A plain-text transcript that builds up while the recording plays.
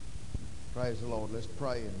Praise the Lord. Let's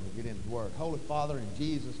pray and we'll get into the Word. Holy Father, in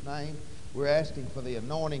Jesus' name, we're asking for the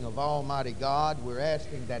anointing of Almighty God. We're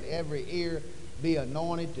asking that every ear be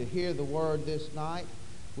anointed to hear the Word this night.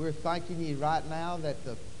 We're thanking you right now that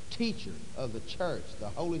the teacher of the church, the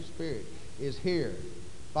Holy Spirit, is here.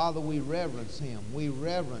 Father, we reverence Him. We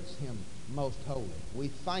reverence Him most holy. We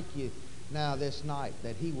thank you now this night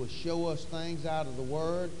that He will show us things out of the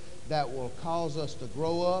Word that will cause us to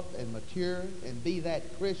grow up and mature and be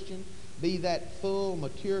that Christian, be that full,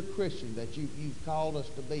 mature Christian that you've called us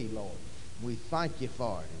to be, Lord. We thank you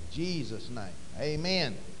for it in Jesus' name.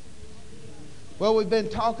 Amen. Well, we've been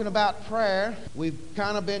talking about prayer. We've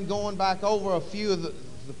kind of been going back over a few of the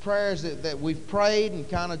prayers that we've prayed and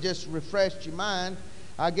kind of just refreshed your mind.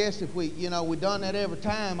 I guess if we've done that every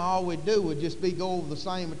time, all we'd do would just be go over the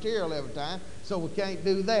same material every time, so we can't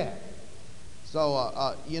do that.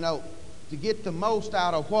 So, to get the most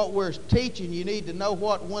out of what we're teaching, you need to know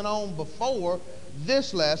what went on before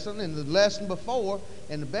this lesson and the lesson before.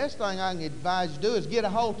 And the best thing I can advise you to do is get a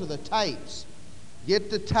hold of the tapes. Get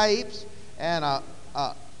the tapes and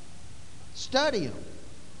study them.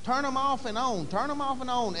 Turn them off and on. Turn them off and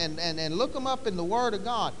on and look them up in the Word of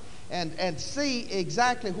God. And see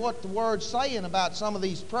exactly what the Word's saying about some of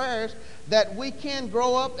these prayers, that we can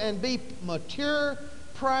grow up and be mature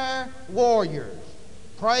prayer warriors.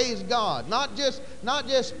 Praise God. Not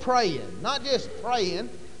just praying. Not just praying.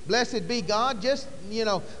 Blessed be God. Just,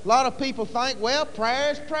 a lot of people think, well,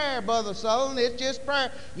 prayer is prayer, Brother Sutherlin. It's just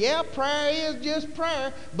prayer. Yeah, prayer is just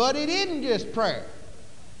prayer, but it isn't just prayer.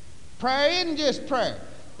 Prayer isn't just prayer.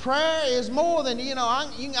 Prayer is more than, I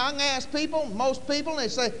can ask people, most people, and they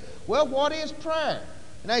say, well, what is prayer?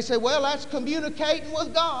 And they say, well, that's communicating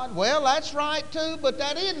with God. Well, that's right too, but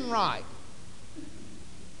that isn't right.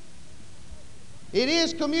 It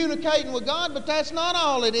is communicating with God, but that's not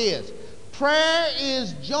all it is. Prayer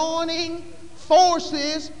is joining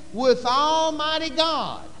forces with Almighty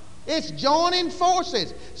God. It's joining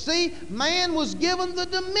forces. See, man was given the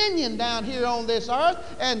dominion down here on this earth,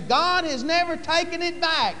 and God has never taken it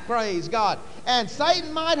back, praise God. And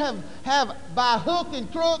Satan might have by hook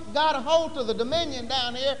and crook got a hold of the dominion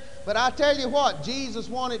down here, but I tell you what, Jesus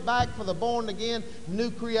won it back for the born-again,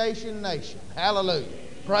 new creation nation. Hallelujah.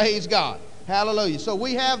 Praise God. Hallelujah. So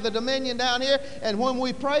we have the dominion down here, and when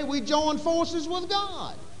we pray, we join forces with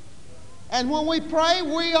God. And when we pray,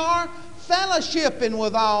 we are fellowshipping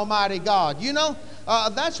with Almighty God.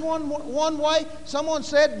 That's one way. Someone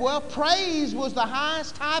said, well, praise was the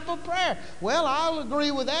highest type of prayer. Well, I'll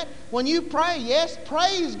agree with that. When you pray, yes,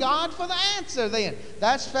 praise God for the answer then.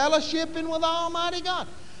 That's fellowshipping with Almighty God.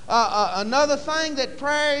 Another thing that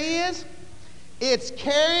prayer is, it's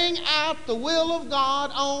carrying out the will of God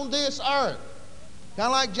on this earth. Kind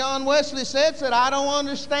of like John Wesley said, I don't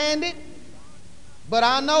understand it, but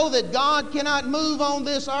I know that God cannot move on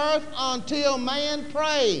this earth until man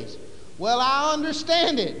prays. Well, I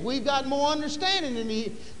understand it. We've got more understanding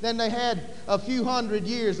than they had a few hundred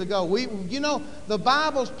years ago. The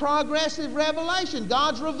Bible's progressive revelation.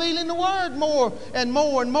 God's revealing the Word more and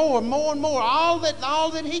more and more and more and more, all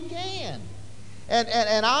that He can.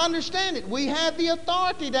 And I understand it. We have the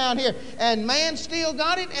authority down here, and man still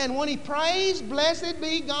got it. And when he prays, blessed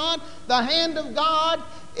be God, the hand of God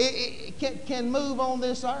can move on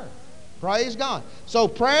this earth. Praise God. So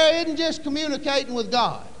prayer isn't just communicating with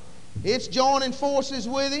God. It's joining forces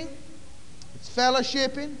with Him. It's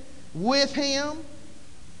fellowshipping with Him.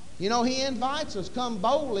 He invites us, come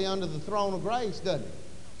boldly under the throne of grace, doesn't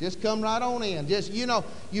He? Just come right on in.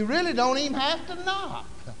 You really don't even have to knock.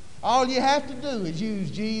 All you have to do is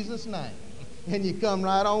use Jesus' name, and you come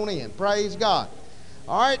right on in. Praise God.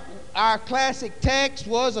 All right, our classic text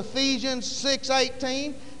was Ephesians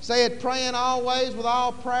 6:18. Said, praying always with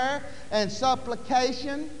all prayer and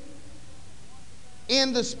supplication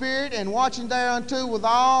in the Spirit, and watching thereunto with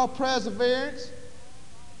all perseverance,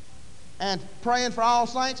 and praying for all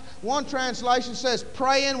saints. One translation says,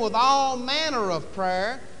 praying with all manner of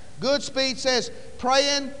prayer. Good Speed says,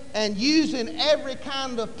 praying and using every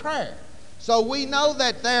kind of prayer. So we know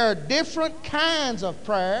that there are different kinds of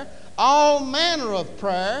prayer, all manner of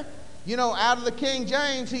prayer. Out of the King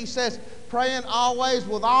James, he says, praying always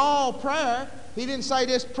with all prayer. He didn't say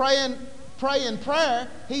just praying prayer.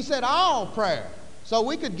 He said all prayer. So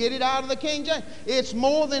we could get it out of the King James. It's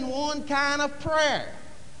more than one kind of prayer.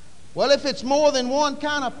 Well, if it's more than one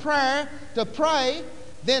kind of prayer to pray,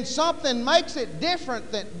 then something makes it different.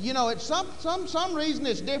 It's some reason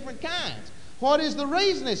it's different kinds. What is the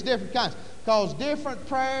reason it's different kinds? Because different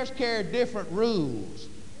prayers carry different rules.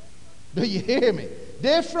 Do you hear me?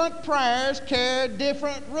 Different prayers carry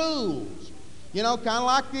different rules. You know, kind of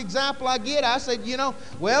like the example I get. I said, you know,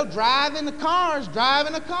 well, driving a car is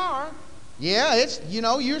driving a car. Yeah, it's, you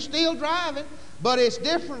know, you're still driving. But it's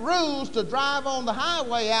different rules to drive on the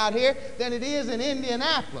highway out here than it is in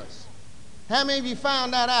Indianapolis. How many of you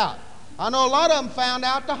found that out? I know a lot of them found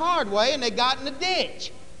out the hard way, and they got in the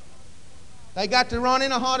ditch. They got to run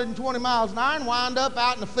in 120 miles an hour and wind up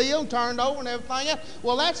out in the field and turned over and everything else.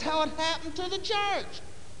 Well, that's how it happened to the church.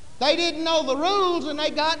 They didn't know the rules, and they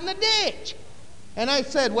got in the ditch. And they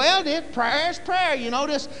said, well, this prayer is prayer, you know,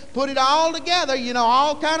 just put it all together, you know,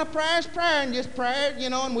 all kind of prayer is prayer, and just prayer, you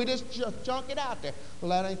know, and we just chunk it out there. Well,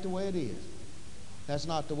 that ain't the way it is. That's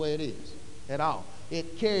not the way it is at all.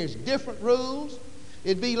 It carries different rules.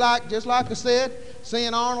 It'd be like, just like I said,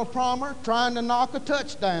 seeing Arnold Palmer trying to knock a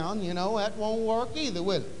touchdown, you know, that won't work either,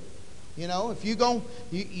 will it? You know, if you're going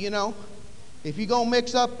if you're going to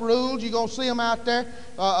mix up rules, you're going to see them out there.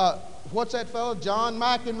 What's that fellow, John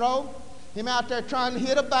McEnroe? Him out there trying to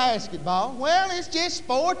hit a basketball. Well, it's just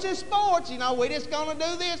sports is sports. You know, we're just going to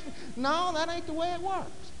do this. No, that ain't the way it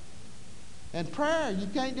works. And prayer, you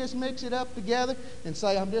can't just mix it up together and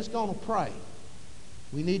say, I'm just going to pray.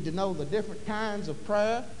 We need to know the different kinds of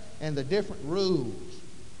prayer and the different rules.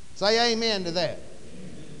 Say amen to that.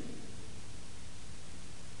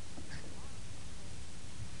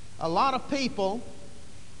 A lot of people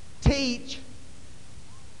teach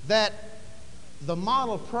that the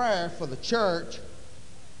model prayer for the church,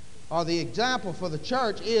 or the example for the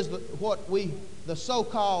church, is the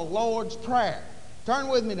so-called Lord's Prayer. Turn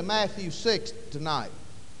with me to Matthew 6 tonight.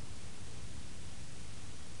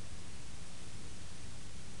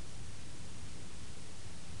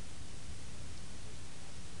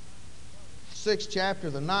 Sixth chapter,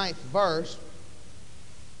 the 9th verse.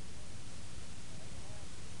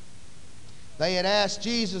 They had asked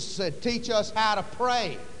Jesus, said, teach us how to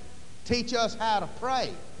pray. Teach us how to pray.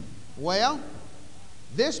 Well,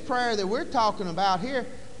 this prayer that we're talking about here,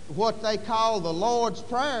 what they call the Lord's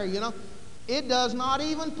Prayer, you know, it does not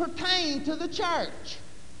even pertain to the church.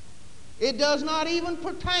 It does not even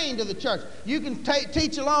pertain to the church. You can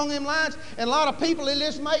teach along them lines, and a lot of people, they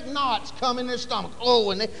just make knots come in their stomach. Oh,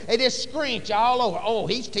 and they just screech all over. Oh,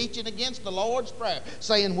 he's teaching against the Lord's Prayer,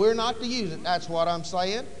 saying we're not to use it. That's what I'm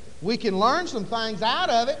saying. We can learn some things out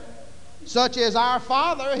of it, such as our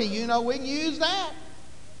Father. You know, we can use that.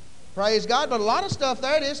 Praise God. But a lot of stuff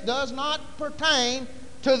there, this does not pertain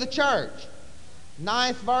to the church.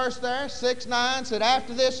 9th verse there, 6:9 said,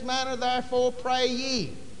 after this manner therefore pray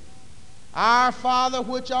ye, our Father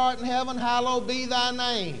which art in heaven, hallowed be thy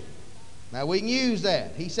name. Now we can use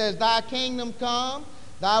that. He says, thy kingdom come,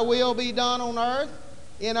 thy will be done on earth,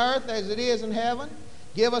 in earth as it is in heaven.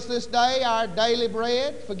 Give us this day our daily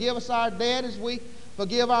bread. Forgive us our debt as we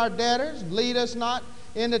forgive our debtors. Lead us not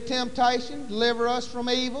into temptation. Deliver us from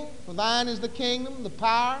evil. For thine is the kingdom, the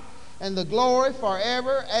power, and the glory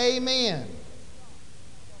forever. Amen.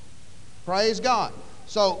 Praise God.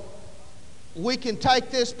 So we can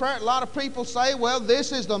take this prayer. A lot of people say, well,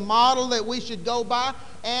 this is the model that we should go by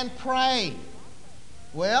and pray.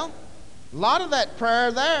 Well, a lot of that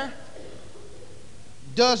prayer there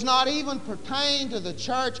does not even pertain to the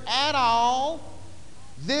church at all.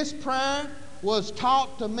 This prayer was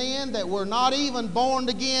taught to men that were not even born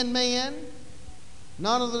again men.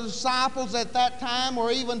 None of the disciples at that time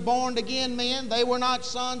were even born again men. They were not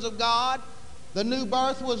sons of God. The new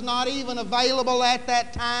birth was not even available at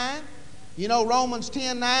that time. You know, Romans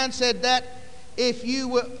 10:9 said that if you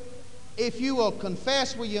will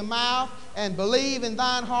confess with your mouth and believe in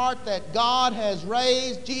thine heart that God has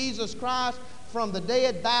raised Jesus Christ from the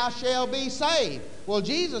dead, thou shalt be saved. Well,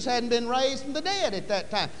 Jesus hadn't been raised from the dead at that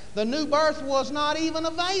time. The new birth was not even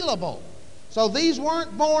available. So these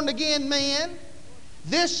weren't born again men.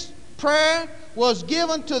 This prayer was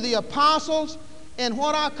given to the apostles in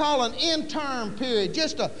what I call an interim period,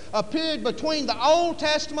 just a period between the Old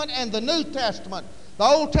Testament and the New Testament. The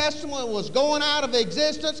Old Testament was going out of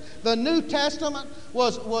existence. The New Testament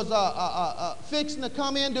was fixing to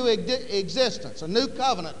come into existence. A new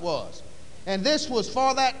covenant was. And this was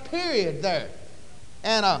for that period there.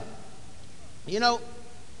 And, you know,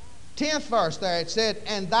 10th verse there, it said,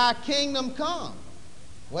 and thy kingdom come.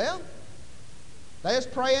 Well, they was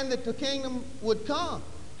praying that the kingdom would come.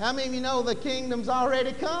 How many of you know the kingdom's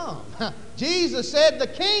already come? Jesus said the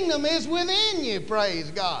kingdom is within you, praise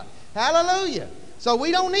God. Hallelujah. So we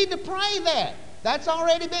don't need to pray that. That's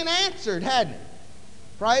already been answered, hadn't it?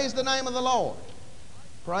 Praise the name of the Lord.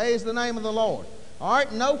 Praise the name of the Lord. All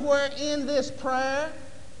right, nowhere in this prayer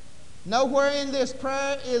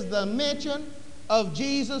is the mention of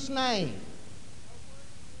Jesus' name.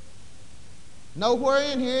 Nowhere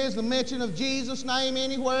in here is the mention of Jesus' name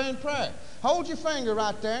anywhere in prayer. Hold your finger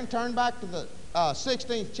right there and turn back to the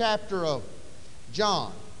 16th chapter of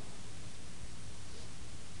John.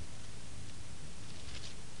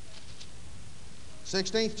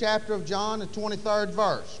 16th chapter of John, the 23rd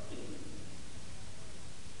verse.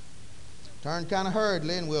 Turn kind of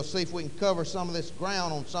hurriedly, and we'll see if we can cover some of this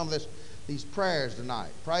ground on some of these prayers tonight.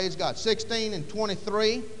 Praise God. 16 and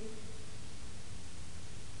 23.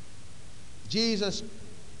 Jesus,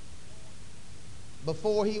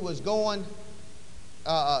 before he was going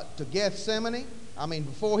to Gethsemane,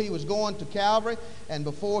 before he was going to Calvary, and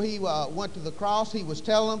before he went to the cross, he was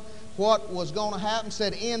telling them what was going to happen.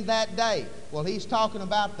 Said, in that day. Well, he's talking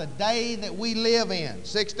about the day that we live in.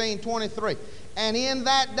 16:23. And in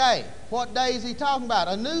that day. What day is he talking about?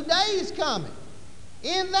 A new day is coming.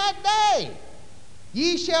 In that day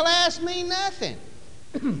ye shall ask me nothing.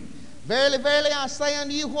 Verily, verily, I say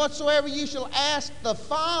unto you, whatsoever you shall ask the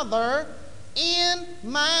Father in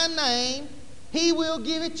my name, he will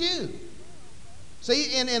give it you.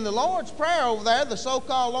 See, in the Lord's Prayer over there, the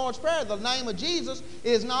so-called Lord's Prayer, the name of Jesus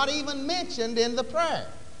is not even mentioned in the prayer.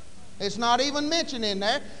 It's not even mentioned in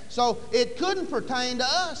there. So it couldn't pertain to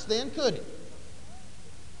us then, could it?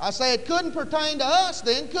 I say it couldn't pertain to us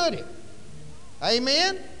then, could it?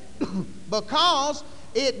 Amen? Because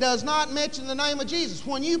it does not mention the name of Jesus.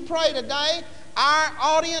 When you pray today, our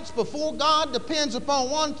audience before God depends upon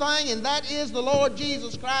one thing, and that is the Lord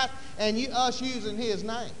Jesus Christ and us using his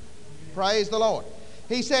name. Praise the Lord.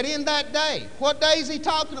 He said, in that day. What day is he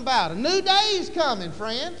talking about? A new day is coming,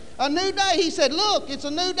 friends. A new day. He said, look, it's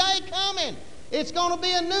a new day coming. It's going to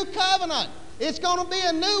be a new covenant. It's going to be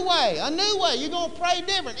a new way. A new way. You're going to pray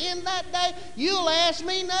different. In that day, you'll ask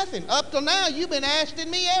me nothing. Up till now, you've been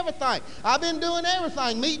asking me everything. I've been doing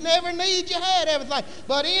everything, meeting every need you had, everything.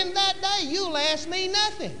 But in that day, you'll ask me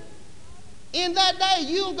nothing. In that day,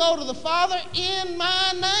 you'll go to the Father in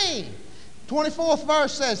my name. 24th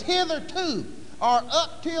verse says, hitherto, or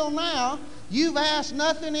up till now, you've asked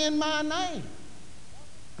nothing in my name.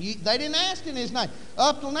 They didn't ask in his name.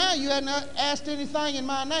 Up till now, you hadn't asked anything in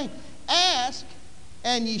my name. Ask,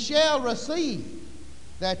 and ye shall receive,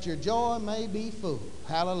 that your joy may be full.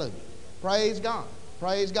 Hallelujah. Praise God.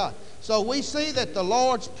 Praise God. So we see that the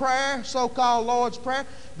Lord's Prayer, so-called Lord's Prayer,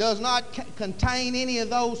 does not contain any of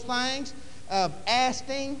those things of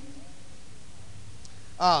asking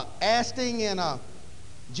in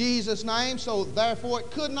Jesus' name. So therefore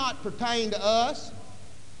it could not pertain to us.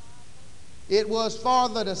 It was for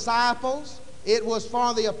the disciples. It was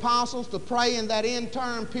for the apostles to pray in that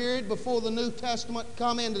interim period before the New Testament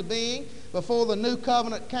come into being, before the new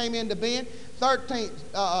covenant came into being.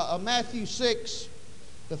 Matthew 6,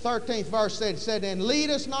 the 13th verse said, and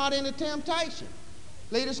lead us not into temptation.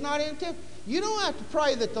 Lead us not into temptation. You don't have to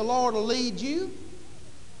pray that the Lord will lead you.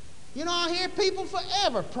 You know, I hear people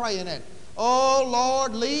forever praying that. Oh,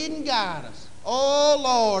 Lord, lead and guide us. Oh,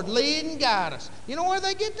 Lord, lead and guide us. You know where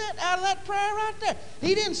they get that? Out of that prayer right there.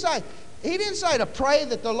 He didn't say to pray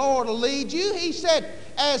that the Lord will lead you. He said,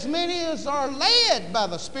 as many as are led by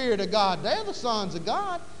the Spirit of God, they're the sons of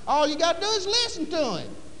God. All you got to do is listen to him.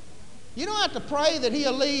 You don't have to pray that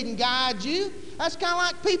he'll lead and guide you. That's kind of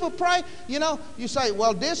like people pray. You know, you say,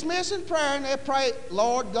 well, dismiss in prayer, and they pray,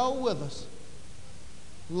 Lord, go with us.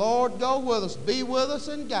 Lord, go with us. Be with us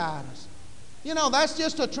and guide us. You know, that's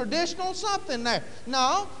just a traditional something there.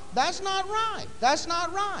 No, that's not right. That's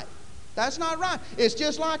not right. That's not right. It's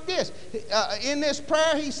just like this. In this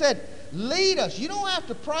prayer, he said, lead us. You don't have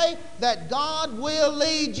to pray that God will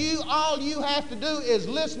lead you. All you have to do is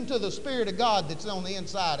listen to the Spirit of God that's on the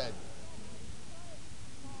inside of you.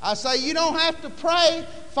 I say you don't have to pray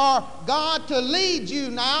for God to lead you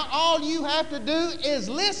now. All you have to do is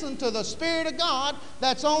listen to the Spirit of God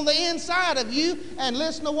that's on the inside of you and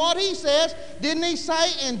listen to what he says. Didn't he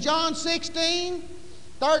say in John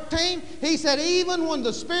 16:13, he said, even when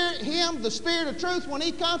the Spirit of truth, when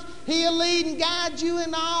he comes, he'll lead and guide you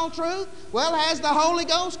into all truth. Well, has the Holy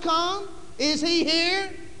Ghost come? Is he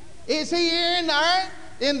here? Is he here in the earth?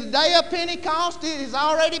 In the day of Pentecost, it has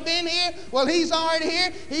already been here. Well, he's already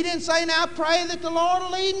here. He didn't say, now pray that the Lord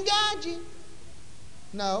will lead and guide you.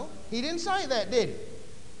 No, he didn't say that, did he?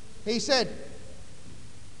 He said,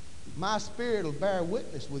 my spirit will bear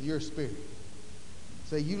witness with your spirit.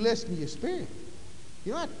 So you listen to your spirit.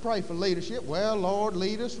 You don't have to pray for leadership. Well, Lord,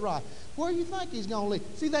 lead us right. Where do you think he's going to lead?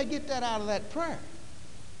 See, they get that out of that prayer.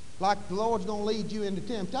 Like the Lord's going to lead you into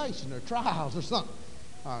temptation or trials or something.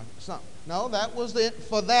 No, that was it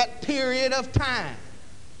for that period of time.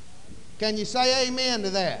 Can you say amen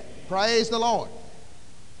to that? Praise the Lord.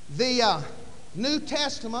 The New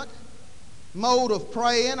Testament mode of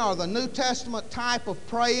praying, or the New Testament type of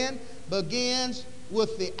praying, begins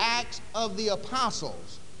with the Acts of the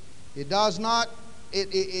Apostles. It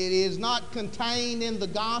is not contained in the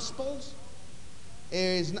Gospels.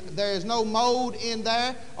 There is no mode in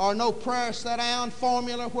there, or no prayer set down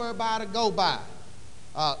formula whereby to go by,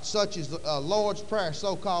 such as the Lord's Prayer,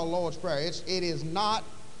 so-called Lord's Prayer. It is not.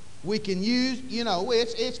 We can use,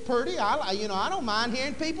 it's pretty. I don't mind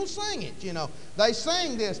hearing people sing it. They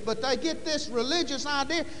sing this, but they get this religious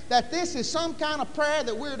idea that this is some kind of prayer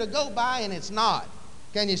that we're to go by, and it's not.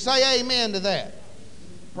 Can you say amen to that?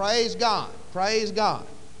 Praise God. Praise God.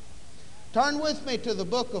 Turn with me to the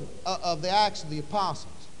book of the Acts of the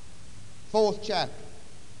Apostles, 4th chapter.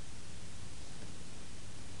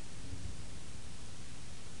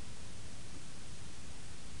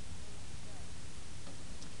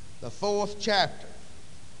 The 4th chapter,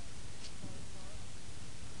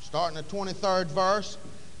 starting the 23rd verse.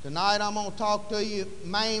 Tonight I'm going to talk to you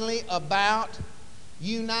mainly about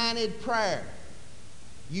united prayer.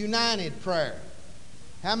 United prayer.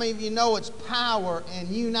 How many of you know it's power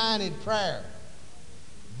in united prayer?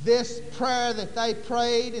 This prayer that they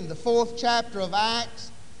prayed in the 4th chapter of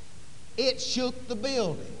Acts, it shook the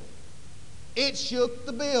building. It shook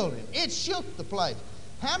the building. It shook the place.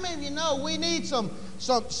 How many of you know we need some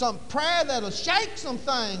prayer that'll shake some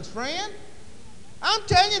things, friend? I'm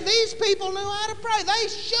telling you, these people knew how to pray. They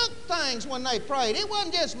shook things when they prayed. It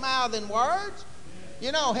wasn't just mouthing words.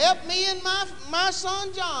 Help me and my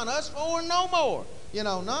son John, us four and no more.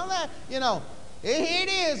 None of that. Here it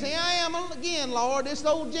is. Here I am again, Lord. This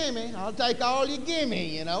old Jimmy. I'll take all you give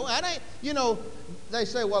me. That ain't. They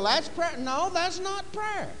say, well, that's prayer. No, that's not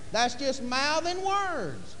prayer. That's just mouthing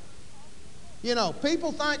words.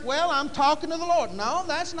 People think, well, I'm talking to the Lord. No,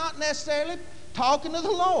 that's not necessarily talking to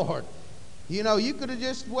the Lord. You could have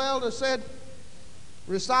just said,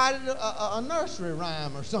 recited a nursery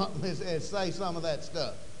rhyme or something and say some of that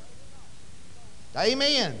stuff.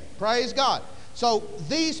 Amen. Praise God. So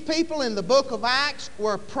these people in the book of Acts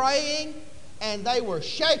were praying, and they were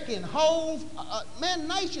shaking.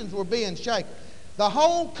 Nations were being shaken. The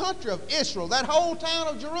whole country of Israel, that whole town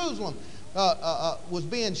of Jerusalem was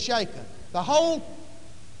being shaken. The whole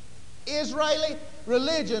Israeli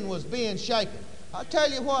religion was being shaken. I'll tell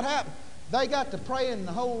you what happened. They got to praying, and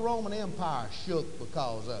the whole Roman Empire shook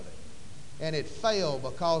because of it. And it fell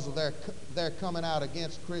because of their coming out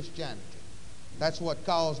against Christianity. That's what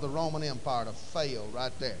caused the Roman Empire to fail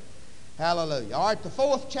right there. Hallelujah. All right, the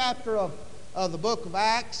 4th chapter of the book of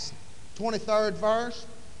Acts, 23rd verse.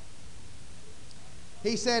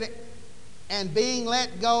 He said, and being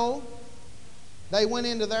let go, they went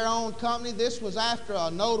into their own company. This was after a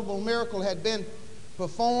notable miracle had been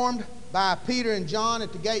performed by Peter and John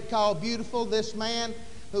at the gate called Beautiful. This man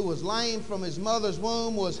who was lame from his mother's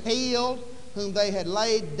womb was healed, whom they had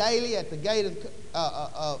laid daily at the gate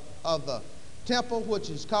of the temple, which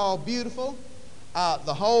is called Beautiful.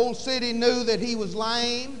 The whole city knew that he was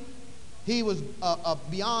lame. He was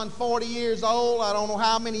beyond 40 years old. I don't know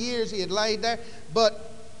how many years he had laid there,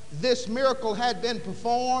 but this miracle had been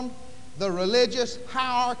performed. The religious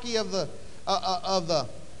hierarchy of the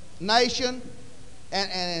nation,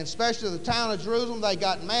 and especially the town of Jerusalem, they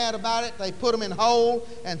got mad about it. They put him in hole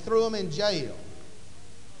and threw him in jail.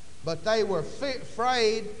 But they were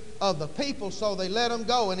afraid of the people, so they let him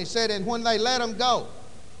go. And he said, and when they let him go,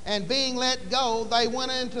 and being let go, they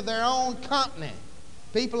went into their own company.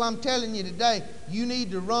 People, I'm telling you today, you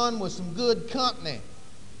need to run with some good company.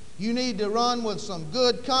 You need to run with some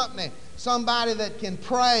good company. Somebody that can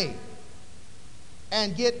pray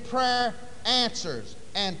and get prayer answers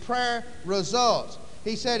and prayer results.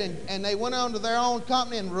 He said, and they went unto their own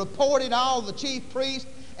company and reported all the chief priests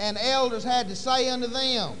and elders had to say unto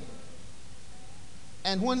them.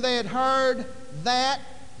 And when they had heard that,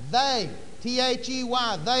 they,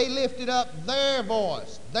 T-H-E-Y, they lifted up their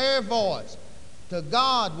voice to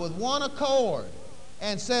God with one accord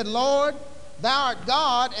and said, Lord, thou art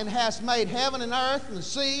God, and hast made heaven and earth and the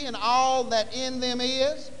sea and all that in them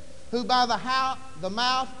is, who by the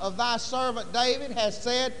mouth of thy servant David has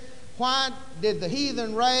said, why did the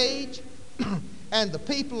heathen rage and the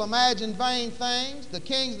people imagine vain things? The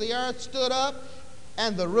kings of the earth stood up,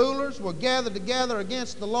 and the rulers were gathered together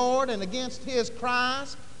against the Lord and against his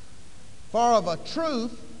Christ. For of a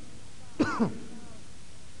truth,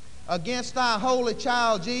 against thy holy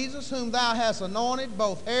child Jesus, whom thou hast anointed,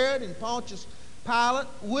 both Herod and Pontius Pilate,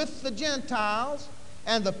 with the Gentiles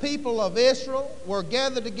and the people of Israel, were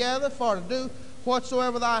gathered together for to do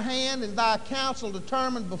whatsoever thy hand and thy counsel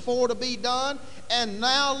determined before to be done. And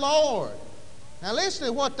now, Lord, now listen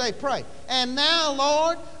to what they pray. And now,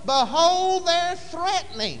 Lord, behold their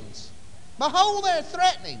threatenings. Behold their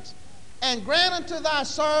threatenings, and grant unto thy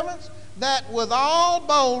servants that with all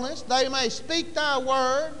boldness they may speak thy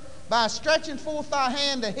word by stretching forth thy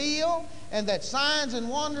hand to heal, and that signs and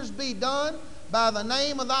wonders be done by the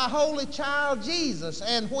name of thy holy child Jesus.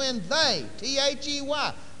 And when they,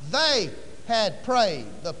 T-H-E-Y, they had prayed,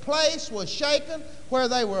 the place was shaken where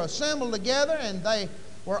they were assembled together, and they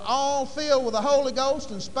were all filled with the Holy Ghost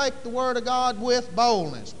and spake the word of God with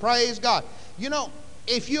boldness. Praise God. You know,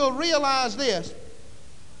 if you'll realize this,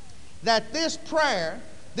 that this prayer,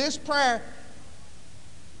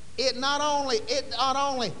 it not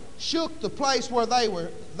only shook the place where they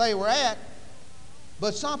were at,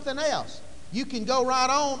 but something else. You can go right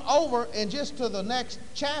on over and just to the next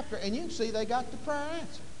chapter, and you can see they got the prayer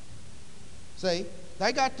answered. See,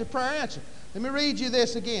 they got the prayer answered. Let me read you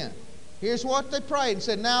this again. Here's what they prayed and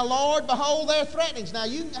said, Now, Lord, behold their threatenings. Now,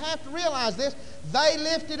 you have to realize this. They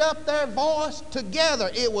lifted up their voice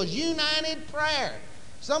together. It was united prayer.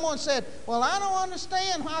 Someone said, well, I don't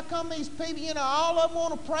understand how come these people, all of them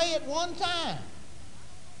want to pray at one time.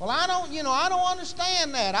 Well, I don't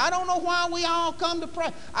understand that. I don't know why we all come to pray.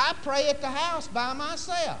 I pray at the house by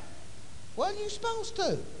myself. Well, you're supposed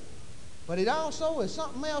to. But it also is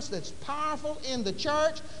something else that's powerful in the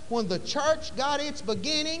church. When the church got its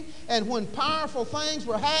beginning and when powerful things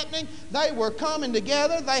were happening, they were coming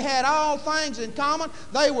together. They had all things in common.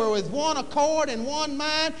 They were with one accord and one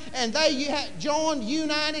mind, and they joined,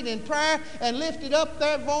 united in prayer and lifted up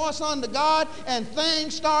their voice unto God, and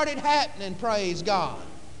things started happening, praise God.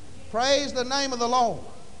 Praise the name of the Lord.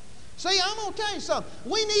 See, I'm going to tell you something.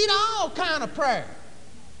 We need all kind of prayer.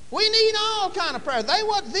 We need all kind of prayer.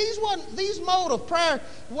 These mode of prayer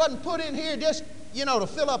wasn't put in here just, to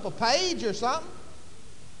fill up a page or something.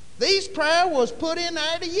 These prayer was put in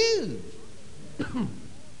there to use.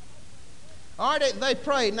 All right, they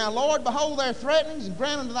prayed. Now, Lord, behold their threatenings, and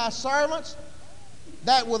grant unto thy servants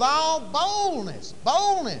that with all boldness,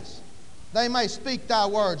 they may speak thy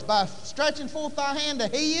words, by stretching forth thy hand to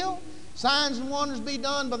heal, signs and wonders be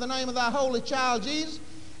done by the name of thy holy child Jesus.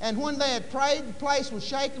 And when they had prayed, the place was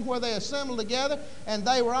shaken where they assembled together, and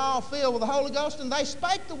they were all filled with the Holy Ghost, and they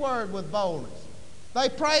spake the word with boldness. They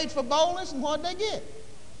prayed for boldness, and what did they get?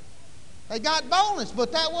 They got boldness,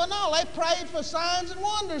 but that wasn't all. They prayed for signs and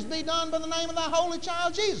wonders be done by the name of thy holy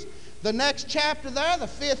child Jesus. The next chapter there, the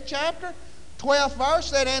 5th chapter, 12th verse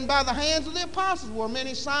said, And by the hands of the apostles were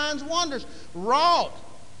many signs and wonders wrought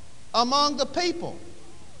among the people.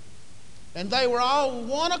 And they were all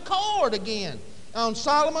one accord again on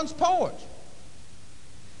Solomon's porch.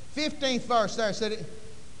 15th verse there said,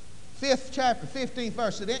 5th chapter, 15th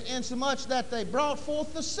verse said, Insomuch that they brought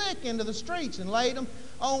forth the sick into the streets and laid them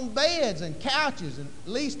on beds and couches, and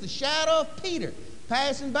lest the shadow of Peter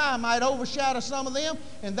passing by might overshadow some of them.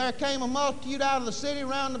 And there came a multitude out of the city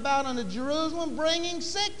round about unto Jerusalem, bringing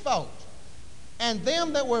sick folks, and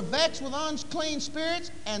them that were vexed with unclean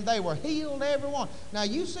spirits, and they were healed every one. Now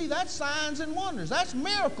you see, that's signs and wonders. That's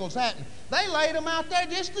miracles happening. They laid them out there,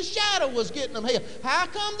 just the shadow was getting them healed. How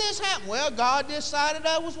come this happened? Well, God decided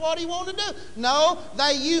that was what He wanted to do. No,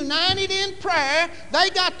 they united in prayer. They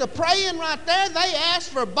got to praying right there. They asked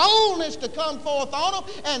for boldness to come forth on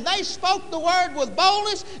them, and they spoke the word with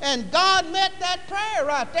boldness, and God met that prayer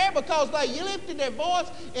right there because they lifted their voice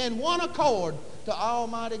in one accord to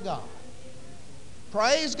Almighty God.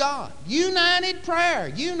 Praise God. United prayer.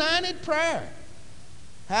 United prayer.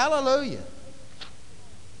 Hallelujah.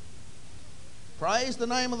 Praise the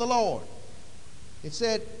name of the Lord. It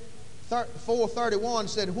said, 4:31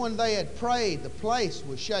 said, When they had prayed, the place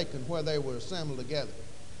was shaken where they were assembled together.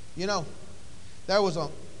 There was a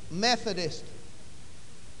Methodist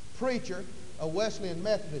preacher, a Wesleyan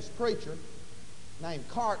Methodist preacher named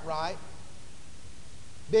Cartwright.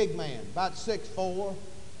 Big man, about 6'4".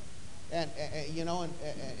 And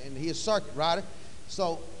he's a circuit rider.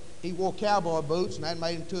 So he wore cowboy boots, and that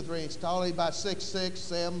made him 2 or 3 inches tall. He's about 6'6",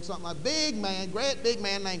 7", something like that. Big man, great big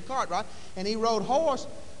man named Cartwright. And he rode horse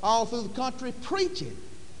all through the country preaching.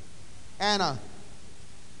 And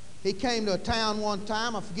he came to a town one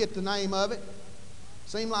time. I forget the name of it.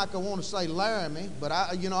 Seemed like I want to say Laramie, but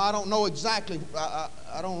I don't know exactly.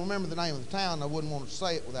 I don't remember the name of the town. I wouldn't want to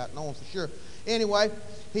say it without knowing for sure. Anyway,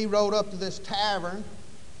 he rode up to this tavern.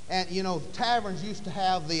 And, the taverns used to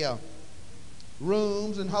have the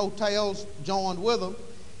rooms and hotels joined with them.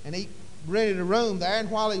 And he rented a room there.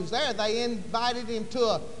 And while he was there, they invited him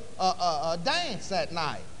to a dance that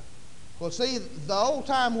night. Well, see, the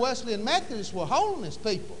old-time Wesleyan Methodists were holiness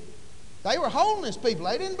people. They were holiness people.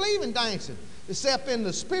 They didn't believe in dancing except in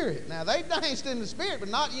the spirit. Now, they danced in the spirit, but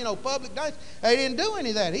not, public dance. They didn't do any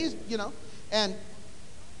of that. And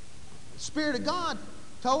the Spirit of God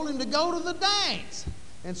told him to go to the dance.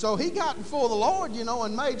 And so he got before the Lord,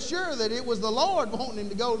 and made sure that it was the Lord wanting him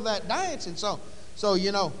to go to that dance. And so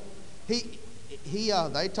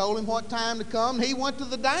they told him what time to come. He went to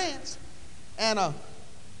the dance. And,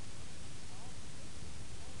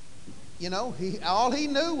 all he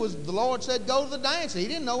knew was the Lord said, go to the dance. He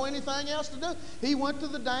didn't know anything else to do. He went to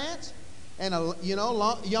the dance. And,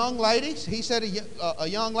 young ladies, he said a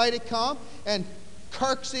young lady come and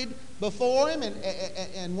curtsied before him and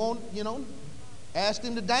asked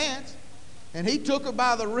him to dance. And he took her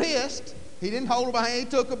by the wrist. He didn't hold her by the hand. He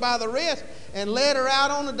took her by the wrist and led her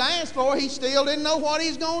out on the dance floor. He still didn't know what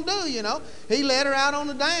he's going to do, He led her out on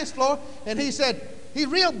the dance floor, and he said, he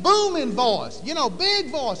real booming voice,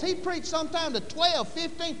 big voice. He preached sometimes to 12,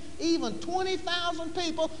 15, even 20,000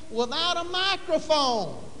 people without a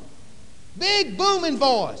microphone. Big booming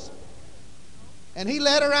voice. And he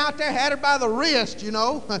led her out there, had her by the wrist,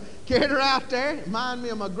 carried her out there. Remind me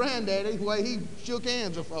of my granddaddy, the way he shook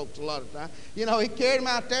hands with folks a lot of times. He carried him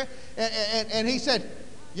out there, and he said,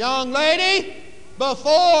 young lady,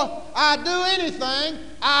 before I do anything,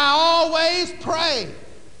 I always pray.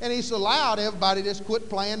 And he so loud, everybody just quit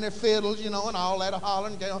playing their fiddles, and all that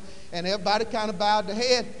hollering, and everybody kind of bowed their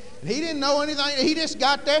head. And he didn't know anything. He just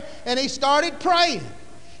got there, and he started praying.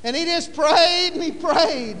 And he just prayed, and he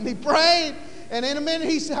prayed, and he prayed. And in a minute,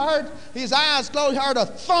 he heard his eyes closed. He heard a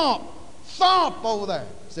thump over there.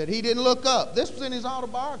 Said he didn't look up. This was in his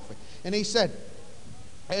autobiography. And he said,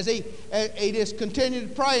 as he just continued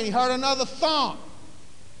to pray, and he heard another thump.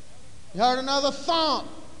 He heard another thump.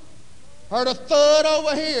 Heard a thud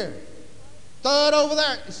over here. Thud over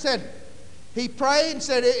there. He said, he prayed and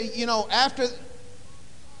said, after a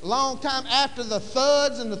long time after the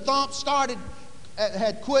thuds and the thumps started,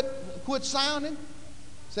 had quit sounding,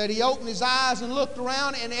 said he opened his eyes and looked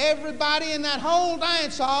around, and everybody in that whole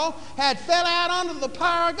dance hall had fell out under the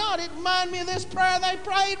power of God. It reminded me of this prayer they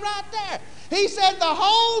prayed right there. He said the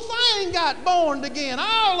whole thing got born again.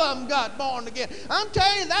 All of them got born again. I'm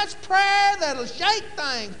telling you, that's prayer that'll shake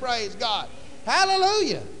things, praise God.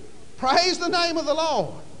 Hallelujah. Praise the name of the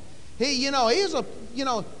Lord. He's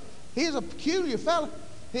a peculiar fellow.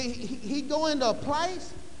 He'd go into a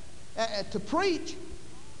place to preach,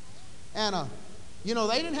 and they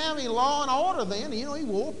didn't have any law and order then. He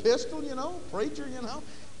wore a pistol, preacher,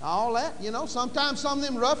 all that. Sometimes some of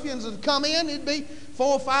them ruffians would come in. It'd be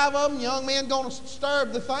 4 or 5 of them, young men going to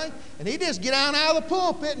disturb the thing. And he'd just get down out of the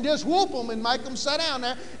pulpit and just whoop them and make them sit down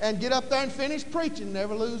there and get up there and finish preaching.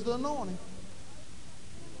 Never lose the anointing.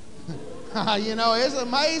 It's an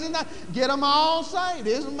amazing thing. Get them all saved.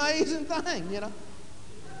 It's an amazing thing,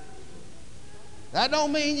 That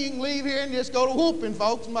don't mean you can leave here and just go to whooping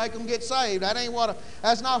folks and make them get saved.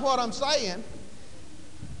 That's not what I'm saying.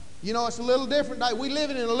 It's a little different day. We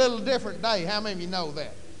living in a little different day. How many of you know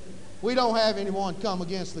that? We don't have anyone come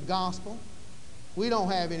against the gospel. We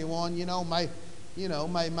don't have anyone, may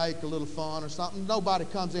make a little fun or something. Nobody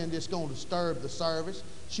comes in just going to disturb the service,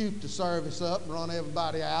 shoot the service up, and run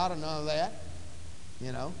everybody out, or none of that.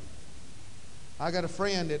 I got a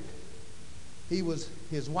friend that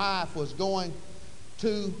his wife was going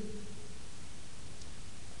to,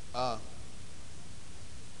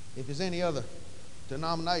 if there's any other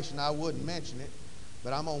denomination, I wouldn't mention it,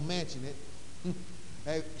 but I'm going to mention it.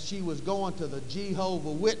 She was going to the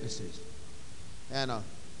Jehovah's Witnesses. And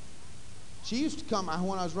she used to come,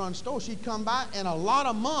 when I was running the store, she'd come by, and a lot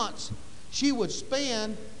of months she would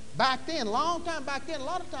spend, back then, a long time back then, a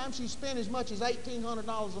lot of times she'd spend as much as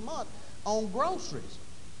 $1,800 a month on groceries.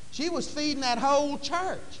 She was feeding that whole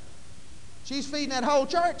church. She's feeding that whole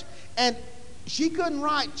church, and she couldn't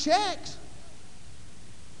write checks,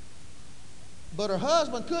 but her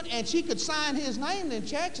husband could, and she could sign his name in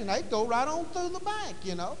checks, and they'd go right on through the bank,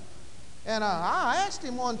 And I asked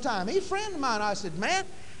him one time, he's a friend of mine, I said, man,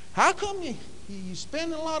 how come you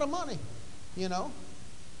spending a lot of money?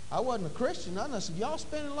 I wasn't a Christian, nothing. I said, y'all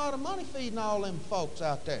spending a lot of money feeding all them folks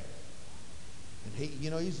out there. And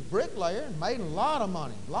he's a bricklayer and made a lot of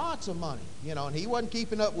money, lots of money, and he wasn't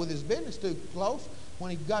keeping up with his business too close. When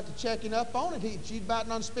he got to checking up on it, she'd about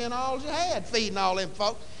done spent all she had feeding all them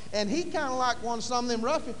folks. And he kind of like some of them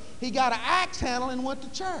ruffians. He got an axe handle and went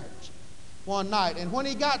to church one night. And when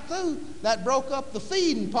he got through, that broke up the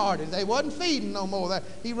feeding party. They wasn't feeding no more.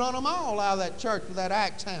 He run them all out of that church with that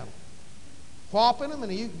axe handle, whopping them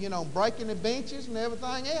and breaking the benches and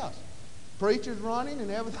everything else. Preachers running and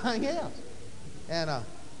everything else. And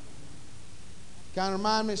kind of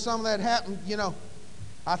remind me of some of that happened.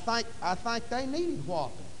 I think they needed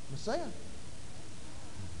whopping myself.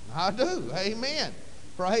 I do. Amen.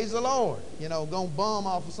 Praise the Lord. Going to bum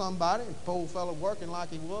off of somebody, the poor fellow working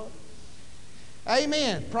like he was.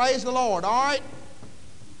 Amen. Praise the Lord. All right.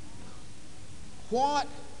 What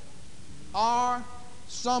are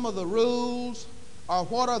some of the rules, or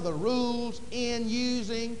what are the rules in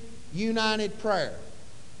using united prayer?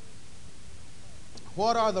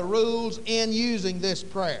 What are the rules in using this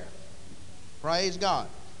prayer? Praise God.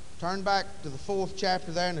 Turn back to the 4th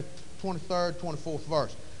chapter there in the 23rd, 24th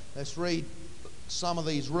verse. Let's read some of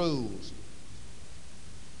these rules.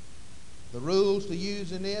 The rules to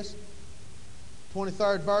use in this.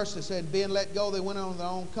 23rd verse, it said, being let go, they went on their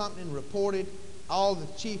own company and reported all the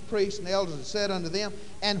chief priests and elders had said unto them.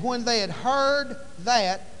 And when they had heard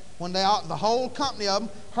that, when the whole company of them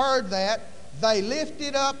heard that, they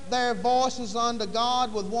lifted up their voices unto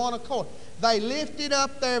God with one accord. They lifted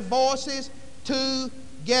up their voices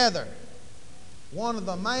together. One of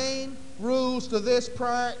the main rules to this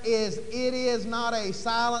prayer is it is not a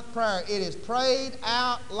silent prayer. It is prayed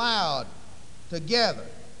out loud together.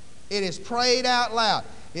 It is prayed out loud.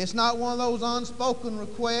 It's not one of those unspoken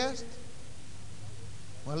requests.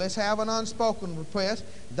 Well, let's have an unspoken request.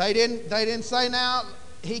 They didn't say now.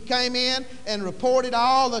 He came in and reported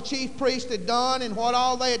all the chief priests had done and what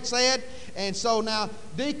all they had said. And so now,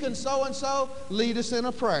 Deacon so-and-so, lead us in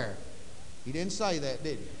a prayer. He didn't say that,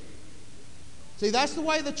 did he? See, that's the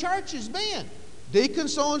way the church has been. Deacon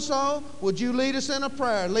so-and-so, would you lead us in a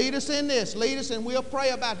prayer? Lead us in this. Lead us and we'll pray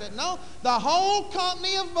about that. No, the whole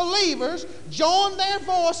company of believers joined their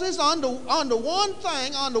voices under one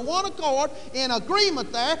thing, under one accord, in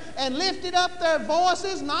agreement there, and lifted up their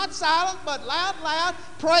voices, not silent, but loud,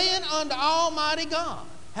 praying unto Almighty God.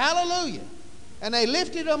 Hallelujah. And they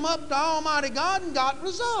lifted them up to Almighty God and got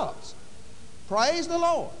results. Praise the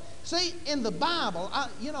Lord. See, in the Bible, a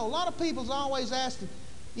lot of people's always asking,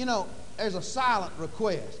 there's a silent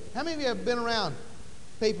request. How many of you have been around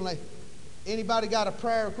people, anybody got a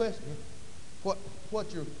prayer request?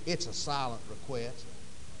 It's a silent request.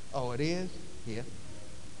 Oh, it is? Yeah.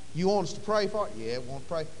 You want us to pray for it? Yeah, we want to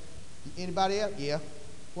pray. Anybody else? Yeah.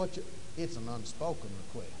 It's an unspoken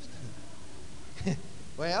request.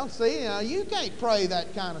 Well, see, you can't pray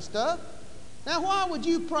that kind of stuff. Now, why would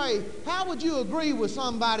you pray? How would you agree with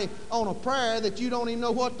somebody on a prayer that you don't even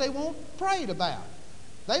know what they want prayed about?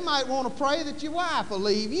 They might want to pray that your wife will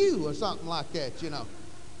leave you or something like that,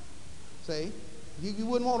 See? You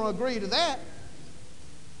wouldn't want to agree to that.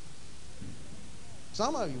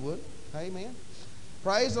 Some of you would. Amen.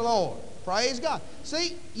 Praise the Lord. Praise God.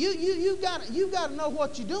 See, you've got to know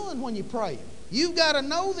what you're doing when you pray. You've got to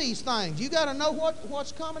know these things. You've got to know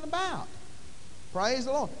what's coming about. Praise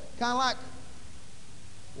the Lord. Kind of like,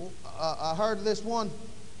 I heard of this one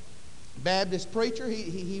Baptist preacher.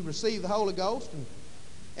 He received the Holy Ghost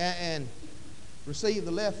and received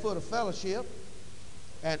the left foot of fellowship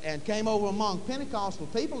and came over among Pentecostal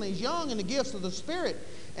people. And he's young in the gifts of the Spirit.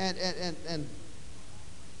 And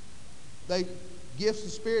the gifts of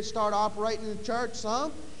the Spirit started operating in the church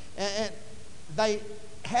some. And they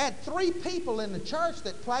had 3 people in the church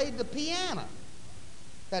that played the piano.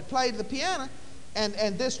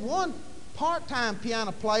 And this one part-time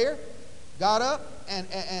piano player got up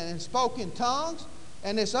and spoke in tongues.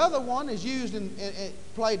 And this other one is used and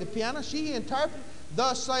played the piano. She interpreted,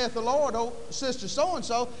 thus saith the Lord, oh, sister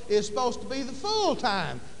so-and-so is supposed to be the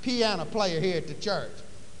full-time piano player here at the church.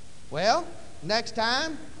 Well, next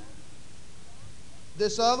time,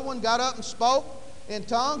 this other one got up and spoke in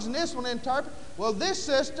tongues, and this one interpreted. Well, this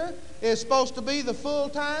sister is supposed to be the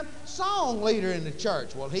full-time song leader in the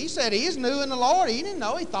church. Well, he said he's new in the Lord. He didn't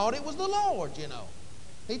know. He thought it was the Lord,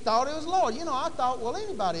 He thought it was the Lord. I thought, well,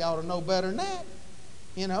 anybody ought to know better than that.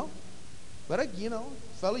 But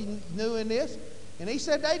fellow knew in this, and he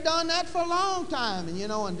said they'd done that for a long time, and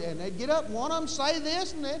they'd get up and one of them say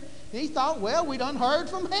this and that, and he thought, well, we done heard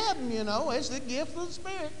from heaven, it's the gift of the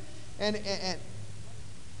Spirit, and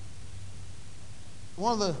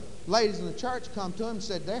one of the ladies in the church come to him and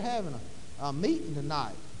said they're having a meeting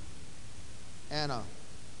tonight, and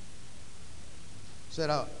said,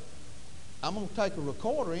 I'm going to take a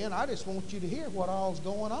recorder in. I just want you to hear what all's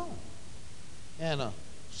going on. And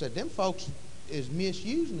said, them folks is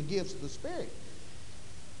misusing the gifts of the Spirit.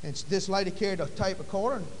 And this lady carried a tape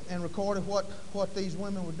recorder and recorded what these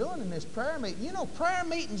women were doing in this prayer meeting. Prayer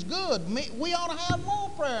meeting's good. We ought to have more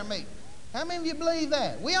prayer meetings. How many of you believe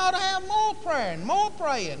that? We ought to have more prayer and more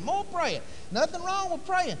praying, more praying. Nothing wrong with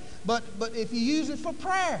praying. But if you use it for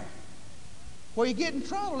prayer, where you get in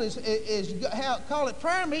trouble is you call it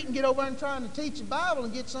prayer meeting, get over and trying to teach the Bible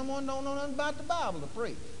and get someone who don't know nothing about the Bible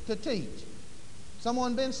to teach.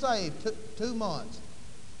 Someone been saved 2 months.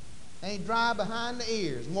 Ain't dry behind the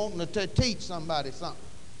ears wanting to teach somebody something.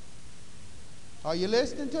 Are you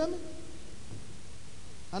listening to me?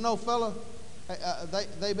 I know a fellow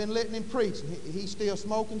they've been letting him preach, and he's still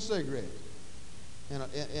smoking cigarettes in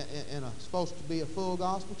a supposed to be a full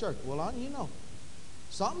gospel church. Well,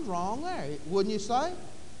 something's wrong there, wouldn't you say?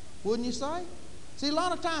 Wouldn't you say? See, a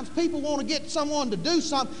lot of times people want to get someone to do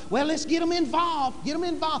something. Well, let's get them involved. Get them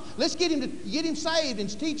involved. Let's get him saved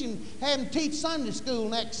and have him teach Sunday school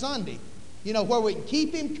next Sunday. Where we can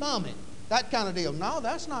keep him coming. That kind of deal. No,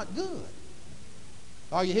 that's not good.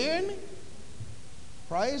 Are you hearing me?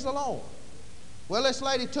 Praise the Lord. Well, this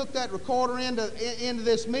lady took that recorder into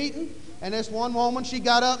this meeting, and this one woman, she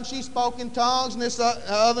got up and she spoke in tongues, and this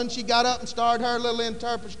other one, she got up and started her little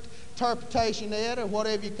interpretation there, or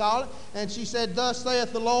whatever you call it, and she said, "Thus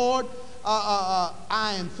saith the Lord,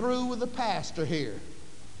 I am through with the pastor here."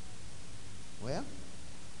 Well,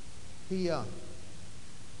 he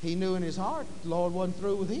knew in his heart the Lord wasn't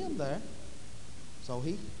through with him there, so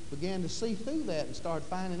he began to see through that and started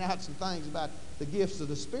finding out some things about the gifts of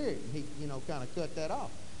the Spirit, and he kind of cut that off.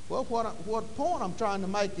 Well, what point I'm trying to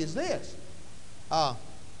make is this: a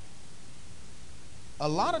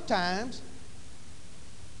lot of times,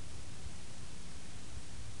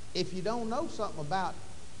 if you don't know something about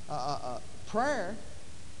prayer,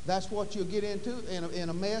 that's what you'll get into in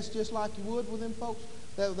a mess, just like you would with them folks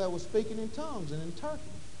that were speaking in tongues and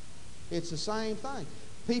interpreting. It's the same thing.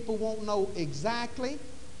 People won't know exactly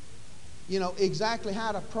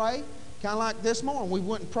how to pray. Kind of like this morning, we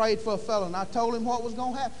went and prayed for a fellow, and I told him what was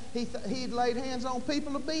going to happen. He'd laid hands on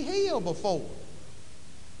people to be healed before.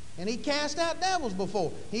 And he cast out devils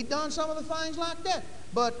before. He'd done some of the things like that.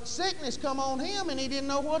 But sickness come on him, and he didn't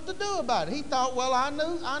know what to do about it. He thought, well, I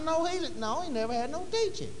know healing. No, he never had no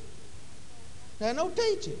teaching. He had no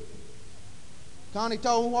teaching. Connie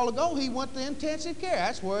told him a while ago he went to intensive care.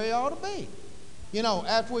 That's where he ought to be.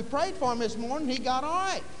 After we prayed for him this morning, he got all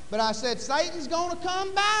right. But I said, Satan's going to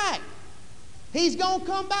come back. He's going to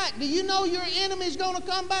come back. Do you know your enemy's going to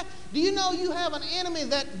come back? Do you know you have an enemy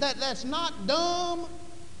that's not dumb?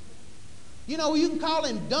 You can call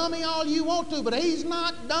him dummy all you want to, but he's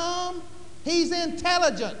not dumb. He's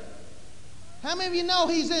intelligent. How many of you know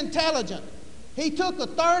he's intelligent? He took a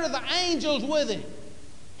third of the angels with him.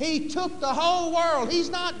 He took the whole world. He's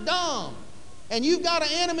not dumb. And you've got an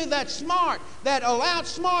enemy that's smart, that'll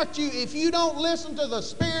outsmart you if you don't listen to the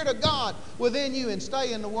Spirit of God within you and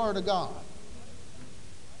stay in the Word of God.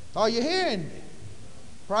 Are you hearing me?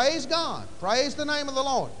 Praise God. Praise the name of the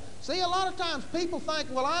Lord. See, a lot of times people think,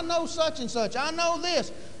 well, I know such and such. I know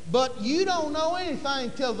this. But you don't know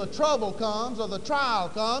anything till the trouble comes or the trial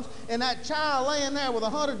comes, and that child laying there with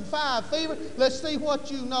 105 fever, let's see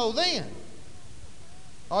what you know then.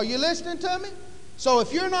 Are you listening to me? So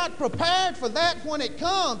if you're not prepared for that when it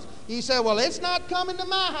comes, you say, well, it's not coming to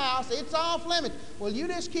my house. It's off limits. Well, you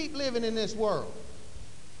just keep living in this world.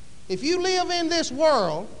 If you live in this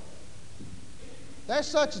world, there's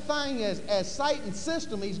such a thing as Satan's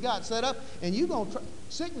system he's got set up, and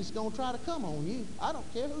sickness is going to try to come on you. I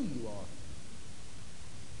don't care who you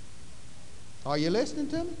are. Are you listening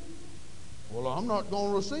to me? Well, I'm not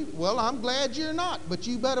going to receive it. Well, I'm glad you're not, but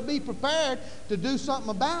you better be prepared to do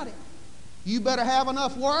something about it. You better have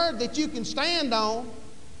enough word that you can stand on.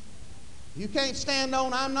 You can't stand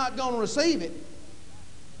on, I'm not going to receive it.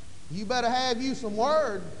 You better have you some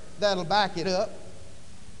word that'll back it up.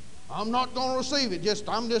 I'm not going to receive it.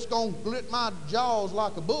 I'm just going to grit my jaws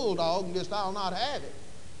like a bulldog and I'll not have it.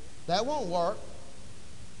 That won't work.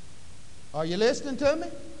 Are you listening to me?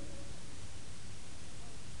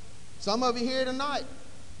 Some of you here tonight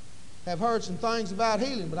have heard some things about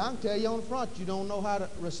healing, but I can tell you on the front, you don't know how to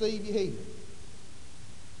receive your healing.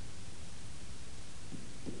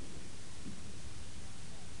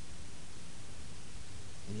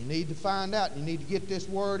 And you need to find out, you need to get this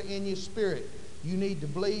word in your spirit. You need to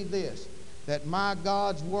believe this, that my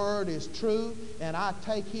God's word is true, and I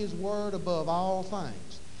take his word above all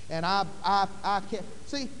things. And I can't,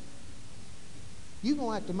 see, you're going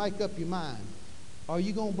to have to make up your mind. Are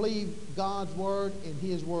you going to believe God's word and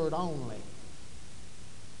his word only?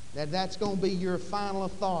 That's going to be your final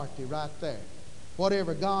authority right there.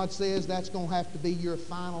 Whatever God says, that's going to have to be your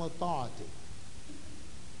final authority.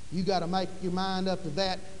 You got to make your mind up to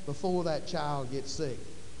that before that child gets sick.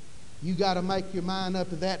 You got to make your mind up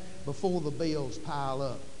to that before the bills pile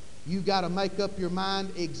up. You got to make up your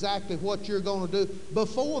mind exactly what you're going to do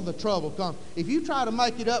before the trouble comes. If you try to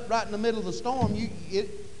make it up right in the middle of the storm,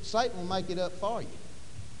 Satan will make it up for you.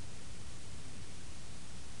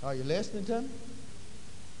 Are you listening to me?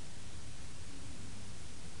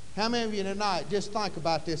 How many of you tonight, just think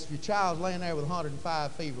about this, if your child's laying there with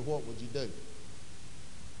 105 fever, what would you do?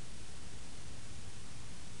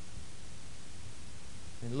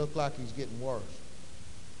 And it looked like he's getting worse.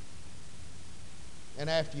 and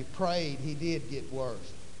after you prayed, he did get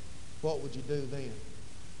worse, what would you do then?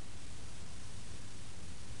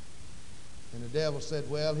 And the devil said,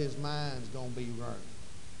 well, his mind's going to be ruined.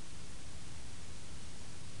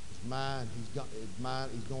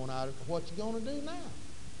 He's going out of, what you going to do now?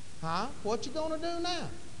 Huh? What you going to do now?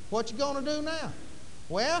 What you going to do now?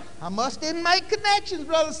 Well, I must didn't make connections,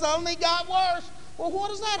 Brother Sutherlin. He got worse. Well, what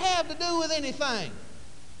does that have to do with anything?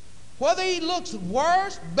 Whether he looks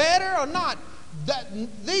worse, better, or not,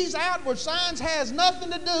 these outward signs has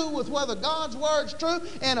nothing to do with whether God's Word's true.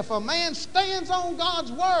 And if a man stands on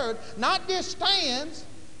God's Word, not just stands,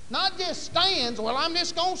 well, I'm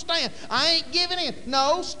just going to stand. I ain't giving in.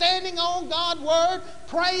 No, standing on God's Word,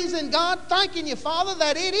 praising God, thanking you, Father,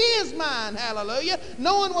 that it is mine, hallelujah,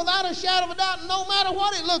 knowing without a shadow of a doubt, no matter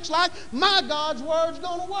what it looks like, my God's Word's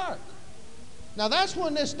going to work. Now, that's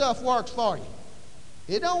when this stuff works for you.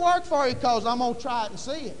 It don't work for you because I'm going to try it and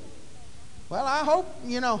see it. Well, I hope,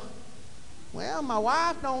 well, my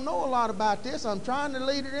wife don't know a lot about this. I'm trying to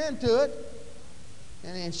lead her into it.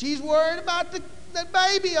 And then she's worried about the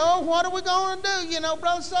baby. Oh, what are we going to do?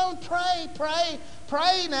 Brother Sutherlin,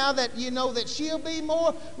 pray now that that she'll be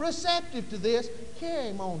more receptive to this. Carry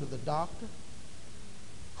him on to the doctor.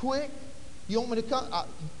 Quick. You want me to come?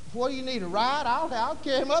 What do you need, a ride? I'll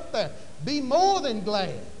carry him up there. Be more than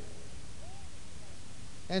glad.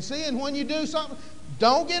 And seeing when you do something,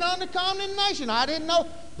 don't get under condemnation. I didn't know.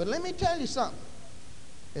 But let me tell you something.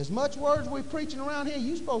 As much words we're preaching around here,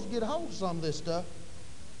 you're supposed to get a hold of some of this stuff.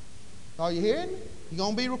 Are you hearing me? You're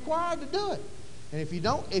going to be required to do it. And if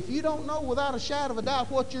you don't know without a shadow of a doubt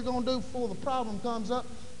what you're going to do before the problem comes up,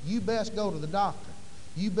 you best go to the doctor.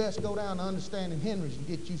 You best go down to Understanding Henry's and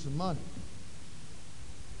get you some money.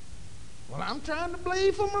 Well, I'm trying to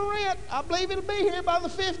believe for my rent. I believe it'll be here by the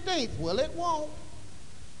 15th. Well, it won't.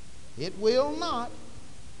 It will not.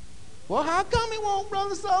 Well, how come it won't,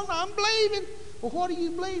 Brother Sutherlin? I'm believing. Well, what are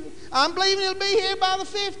you believing? I'm believing it'll be here by the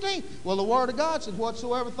 15th. Well, the Word of God said,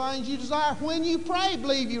 whatsoever things you desire, when you pray,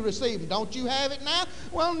 believe you receive them. Don't you have it now?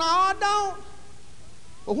 Well, no, I don't.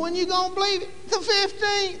 Well, when you going to believe it? The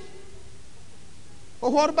 15th.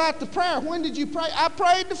 Well, what about the prayer? When did you pray? I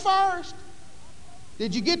prayed the 1st.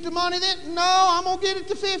 Did you get the money then? No, I'm going to get it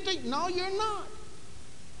the 15th. No, you're not.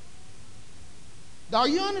 Are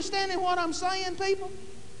you understanding what I'm saying, people?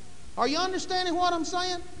 Are you understanding what I'm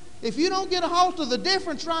saying? If you don't get a hold of the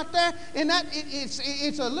difference right there, and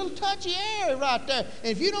it's a little touchy area right there.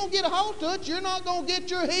 And if you don't get a hold of it, you're not going to get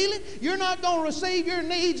your healing. You're not going to receive your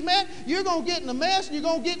needs met. You're going to get in a mess, and you're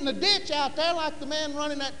going to get in a ditch out there like the man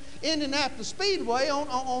running that Indianapolis Speedway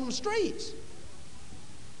on the streets.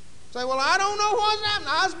 Say, well, I don't know what's happening.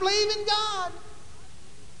 I was believing God.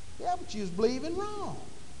 Yeah, but you was believing wrong.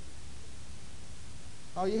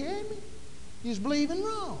 Are you hearing me? You was believing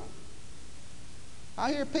wrong.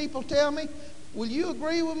 I hear people tell me, will you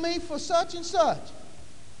agree with me for such and such?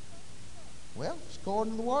 Well, it's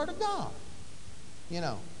according to the Word of God.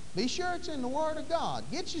 Be sure it's in the Word of God.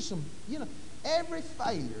 Get you some, every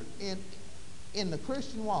failure in the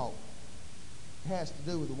Christian walk has to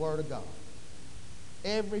do with the Word of God.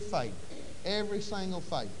 Every failure. Every single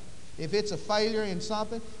failure. If it's a failure in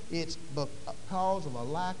something, it's because of a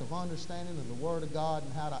lack of understanding of the Word of God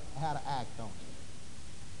and how to act on it.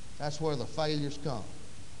 That's where the failures come.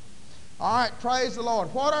 All right, praise the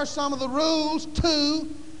Lord. What are some of the rules to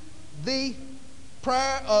the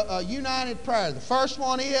prayer, united prayer? The first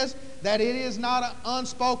one is that it is not an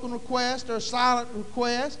unspoken request or a silent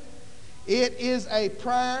request. It is a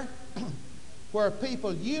prayer where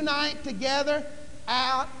people unite together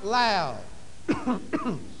out loud.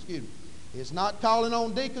 Excuse me. It's not calling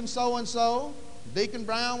on Deacon so-and-so. Deacon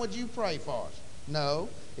Brown, would you pray for us? No.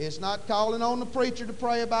 It's not calling on the preacher to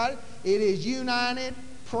pray about it. It is united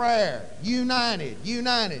prayer. United.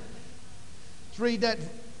 Let's read that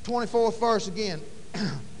 24th verse again.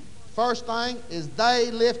 First thing is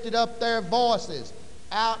they lifted up their voices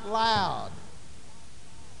out loud.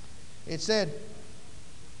 It said,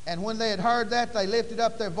 and when they had heard that, they lifted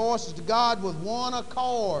up their voices to God with one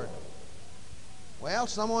accord. Well,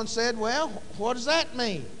 someone said, well, what does that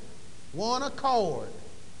mean? One accord.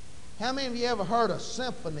 How many of you ever heard a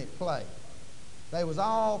symphony play? They was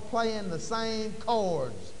all playing the same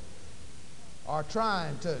chords, or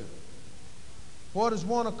trying to. What does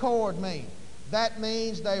one accord mean? That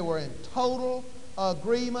means they were in total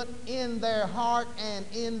agreement in their heart and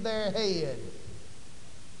in their head.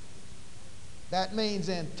 That means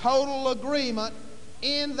in total agreement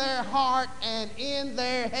in their heart and in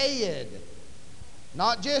their head.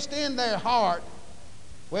 Not just in their heart.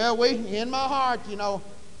 Well, in my heart,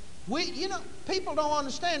 People don't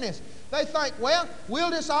understand this. They think, well, we'll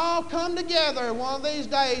just all come together one of these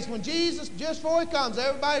days when Jesus, just before He comes,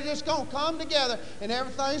 everybody's just going to come together and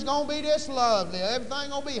everything's going to be just lovely. Everything's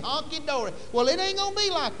going to be honky-dory. Well, it ain't going to be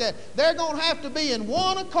like that. They're going to have to be in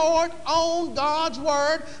one accord on God's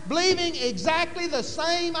Word, believing exactly the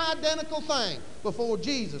same identical thing before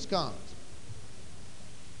Jesus comes.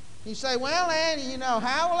 You say, well, and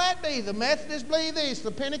how will that be? The Methodists believe this,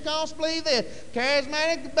 the Pentecostals believe this,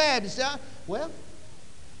 Charismatic, the Baptists. Well,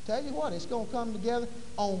 tell you what, it's going to come together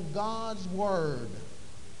on God's Word.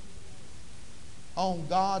 On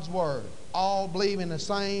God's Word. All believing the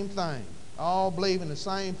same thing. All believing the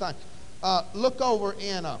same thing. Look over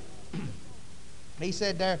in, he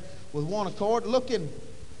said there, with one accord. Look in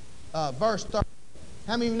verse 30.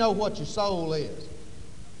 How many of you know what your soul is?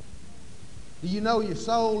 Do you know your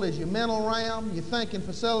soul is your mental realm, your thinking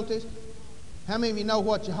facilities? How many of you know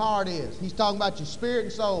what your heart is? He's talking about your spirit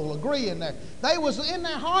and soul. Agree in there. They was in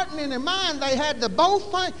their heart and in their mind, they had the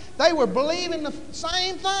both things. They were believing the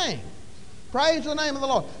same thing. Praise the name of the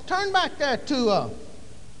Lord. Turn back there to,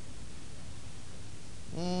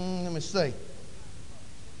 let me see,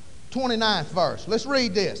 29th verse. Let's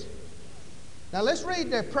read this. Now let's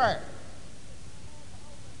read their prayer.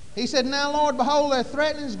 He said, now, Lord, behold, their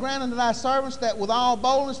threatenings grant unto thy servants that with all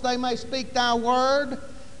boldness they may speak thy word.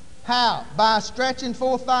 How? By stretching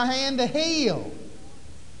forth thy hand to heal.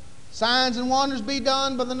 Signs and wonders be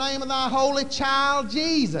done by the name of thy holy child,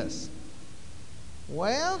 Jesus.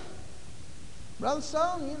 Well, Brother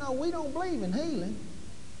Sutherlin, we don't believe in healing.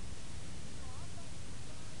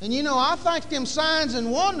 And I think them signs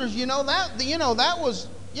and wonders, that was,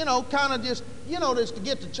 kind of just to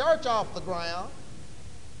get the church off the ground.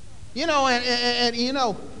 I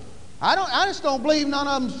just don't believe none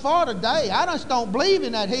of them's for today. I just don't believe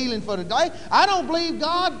in that healing for today. I don't believe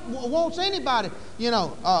God wants anybody.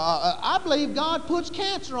 I believe God puts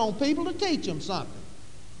cancer on people to teach them something.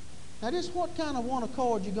 Now, just what kind of one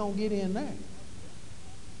accord you going to get in there?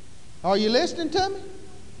 Are you listening to me?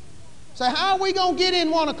 Say, how are we going to get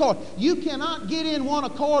in one accord? You cannot get in one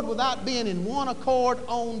accord without being in one accord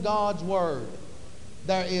on God's Word.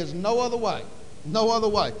 There is no other way. No other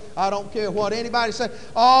way. I don't care what anybody says.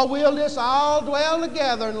 Oh, we'll just all dwell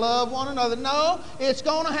together and love one another. No, it's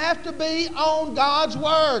going to have to be on God's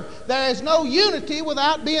Word. There is no unity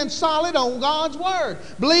without being solid on God's Word.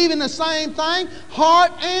 Believing the same thing,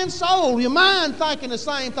 heart and soul. Your mind thinking the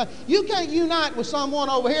same thing. You can't unite with someone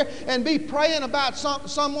over here and be praying about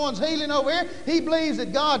someone's healing over here. He believes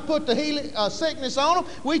that God put the healing, sickness on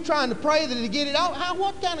him. We trying to pray that he get it out.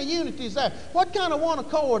 What kind of unity is there? What kind of one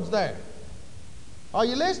accord's there? Are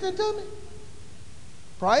you listening to me?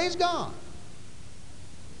 Praise God.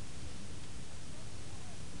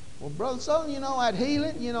 Well, Brother Sutherlin, that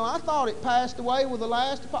healing, I thought it passed away with the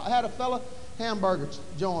last. I had a fellow hamburger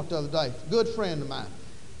joint the other day, a good friend of mine.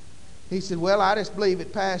 He said, well, I just believe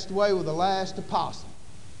it passed away with the last apostle.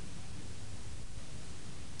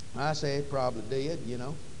 I said, it probably did,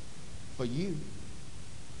 for you.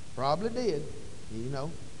 Probably did,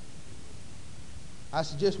 I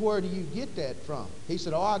said, just where do you get that from? He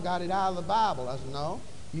said, I got it out of the Bible. I said, no,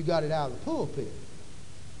 you got it out of the pulpit.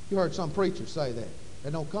 You heard some preachers say that. They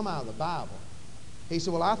don't come out of the Bible. He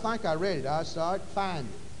said, well, I think I read it. I started finding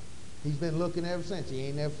it. He's been looking ever since. He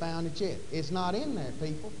ain't never found it yet. It's not in there,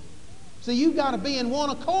 people. See, you've got to be in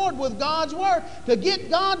one accord with God's Word to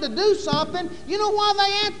get God to do something. You know why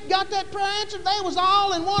they got that prayer answered? They was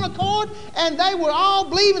all in one accord, and they were all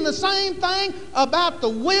believing the same thing about the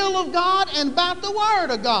will of God and about the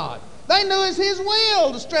Word of God. They knew it's His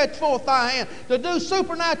will to stretch forth thy hand, to do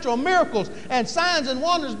supernatural miracles and signs and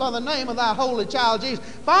wonders by the name of thy holy child Jesus.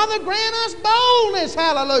 Father, grant us boldness,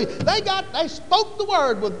 hallelujah. They spoke the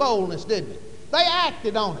Word with boldness, didn't they? They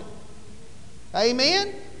acted on it.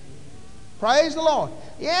 Amen? Praise the Lord.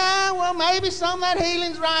 Yeah, well, maybe some of that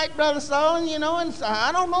healing's right, Brother Sutherlin, and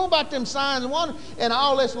I don't know about them signs and wonders and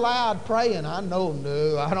all this loud praying.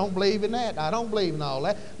 No, I don't believe in that. I don't believe in all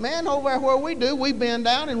that. Man, over there where we do, we bend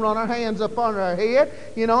down and run our hands up under our head,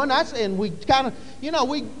 and we kind of,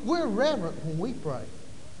 we're reverent when we pray.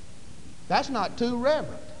 That's not too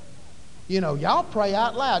reverent. Y'all pray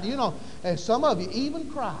out loud, and some of you even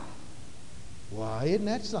cry. Why, isn't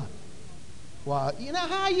that something? Why,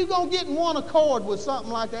 how are you going to get in one accord with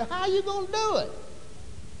something like that? How are you going to do it?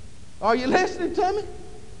 Are you listening to me?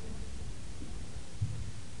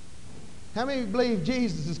 How many of you believe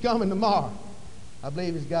Jesus is coming tomorrow? I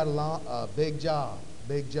believe He's got a big job.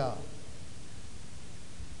 Big job.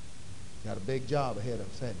 Got a big job ahead of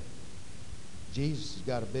us, hasn't He? Jesus has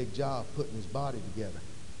got a big job putting His body together.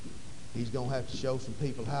 He's going to have to show some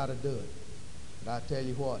people how to do it. But I tell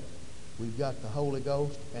you what, We've got the Holy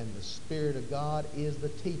Ghost, and the Spirit of God is the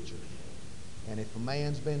teacher. And if a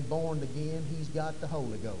man's been born again, he's got the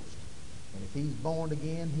Holy Ghost. And if he's born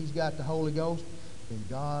again, he's got the Holy Ghost, then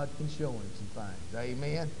God can show him some things.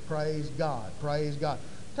 Amen? Praise God. Praise God.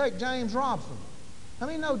 Take James Robson. How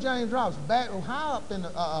many know James Robson? High up in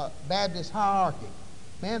the Baptist hierarchy.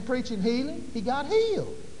 Man preaching healing, he got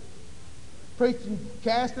healed. Preaching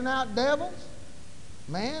casting out devils.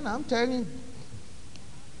 Man, I'm telling you,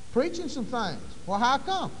 preaching some things. Well, how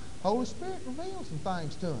come? Holy Spirit revealed some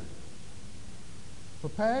things to him.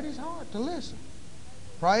 Prepared his heart to listen.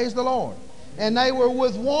 Praise the Lord. And they were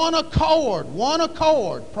with one accord. One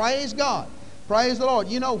accord. Praise God. Praise the Lord.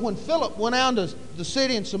 You know, when Phillip went out to the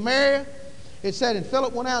city in Samaria, it said, and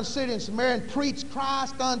Philip went out to the city in Samaria and preached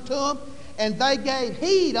Christ unto them, and they gave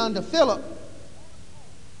heed unto Philip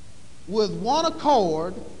with one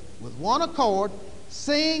accord,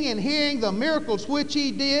 seeing and hearing the miracles which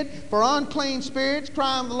he did for unclean spirits,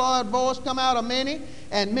 crying with a loud voice, come out of many,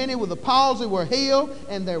 and many with the palsy were healed,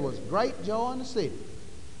 and there was great joy in the city.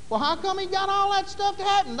 Well, how come he got all that stuff to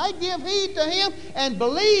happen? They give heed to him and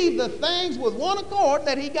believe the things with one accord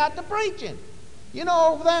that he got to preaching. You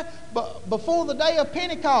know, over there, before the day of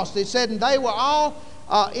Pentecost, it said, and they were all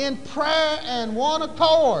in prayer and one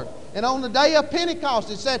accord. And on the day of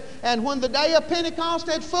Pentecost, it said, and when the day of Pentecost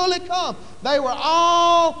had fully come, they were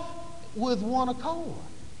all with one accord.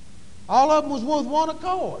 All of them was with one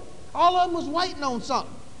accord. All of them was waiting on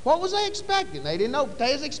something. What was they expecting? They didn't know, but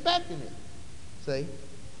they was expecting it. See?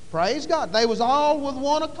 Praise God. They was all with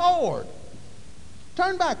one accord.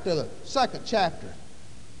 Turn back to the second chapter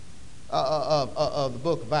of the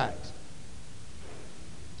book of Acts.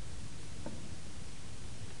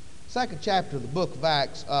 Second chapter of the book of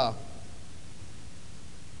Acts.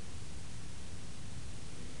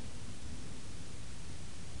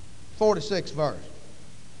 46th verse.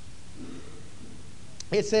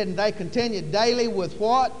 It said, and they continued daily with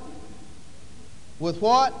what? With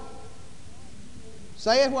what?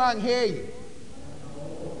 Say it where I can hear you.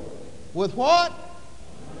 With what?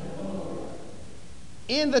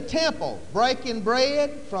 In the temple, breaking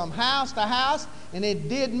bread from house to house, and it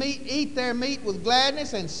did eat their meat with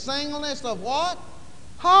gladness and singleness of what?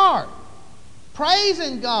 Heart.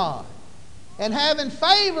 Praising God and having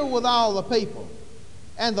favor with all the people.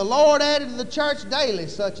 And the Lord added to the church daily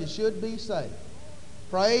such as should be saved.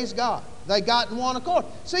 Praise God. They got in one accord.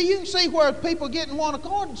 See, you can see where people get in one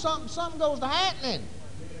accord and something goes to happening.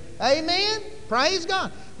 Amen? Praise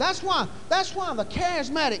God. That's why the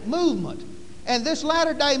charismatic movement and this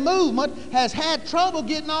latter-day movement has had trouble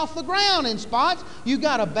getting off the ground in spots. You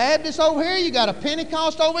got a Baptist over here, you got a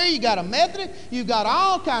Pentecost over here, you got a Methodist, you got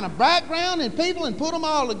all kind of background and people, and put them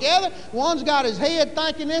all together. One's got his head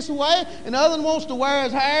thinking this way, and the other one wants to wear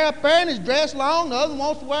his hair up there and his dress long, the other one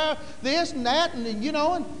wants to wear this and that, and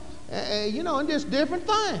and just different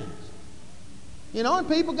things. And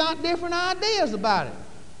people got different ideas about it.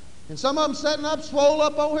 And some of them sitting up, swole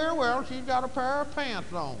up over here, well, she's got a pair of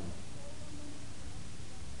pants on.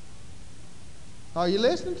 Are you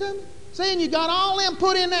listening to me? See, and you got all them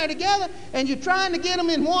put in there together, and you're trying to get them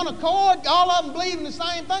in one accord, all of them believing the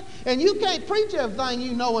same thing, and you can't preach everything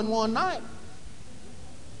you know in one night.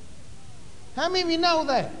 How many of you know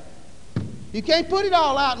that? You can't put it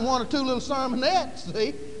all out in one or two little sermonettes,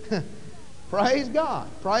 see? Praise God.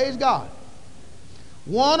 Praise God.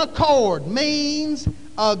 One accord means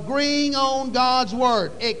agreeing on God's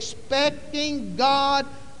word, expecting God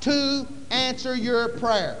to answer your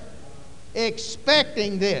prayer.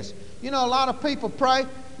 Expecting this. A lot of people pray.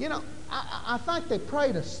 I think they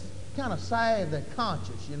pray to kind of save their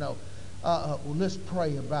conscience. Well, let's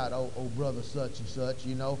pray about old brother such and such.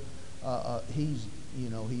 He doesn't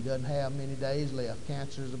have many days left.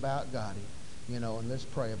 Cancer's about got him. And let's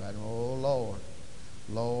pray about him. Oh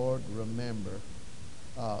Lord, remember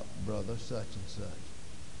brother such and such.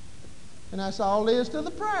 And that's all there is to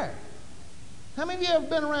the prayer. How many of you ever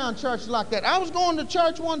been around churches like that? I was going to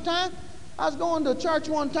church one time,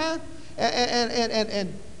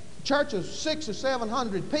 and church of 600 or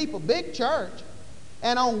 700 people, big church.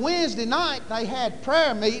 And on Wednesday night, they had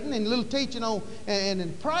prayer meeting and a little teaching on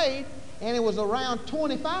and prayed, and it was around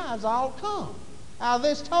 25s all come. Out of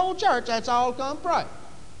this whole church, that's all come pray.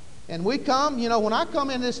 And we come, when I come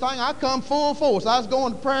in this thing, I come full force. I was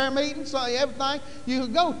going to prayer meetings, so everything you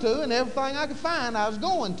could go to and everything I could find, I was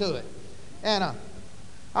going to it. And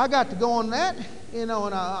I got to go on that, and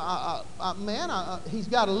he's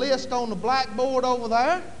got a list on the blackboard over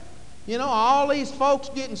there. All these folks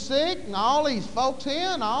getting sick, and all these folks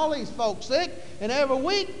here, and all these folks sick, and every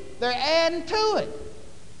week they're adding to it.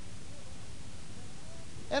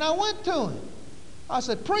 And I went to him. I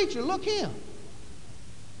said, preacher, look here.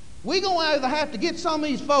 We're going to either have to get some of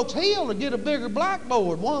these folks healed or get a bigger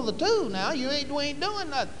blackboard. One of the two now. We ain't doing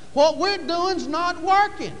nothing. What we're doing's not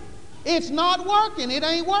working. It's not working. It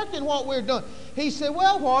ain't working what we're doing. He said,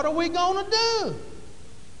 well, what are we going to do?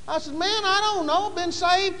 I said, man, I don't know. I've been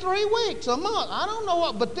saved 3 weeks, a month. I don't know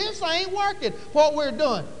what, but this ain't working, what we're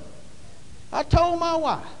doing. I told my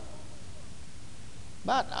wife.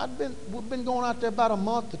 We've been going out there about a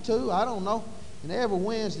month or two, I don't know. And every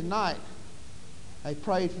Wednesday night, they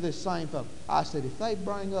prayed for this same fellow. I said, if they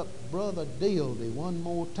bring up Brother Dildy one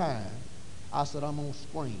more time, I said, I'm going to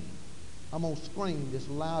scream. I'm going to scream as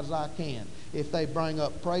loud as I can if they bring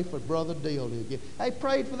up, pray for Brother Dildy again. They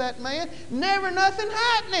prayed for that man. Never nothing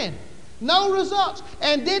happening. No results.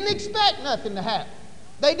 And didn't expect nothing to happen.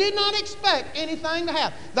 They did not expect anything to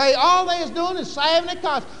happen. All they was doing is saving the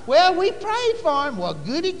cost. Well, we prayed for him. Well,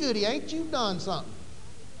 goody, goody, ain't you done something?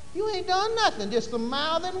 You ain't done nothing, just some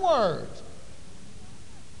mouthing words.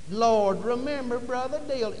 Lord, remember Brother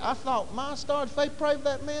Dildy. I thought, my started faith, pray for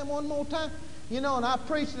that man one more time. You know, and I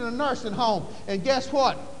preached in a nursing home, and guess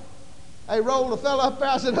what? They rolled a fellow up there.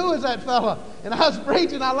 I said, who is that fellow? And I was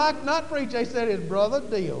preaching. I liked to not preach. They said, it's Brother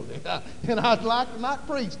Dildy. And I was like to not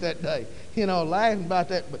preach that day. You know, laughing about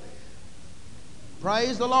that. But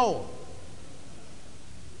praise the Lord.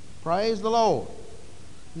 Praise the Lord.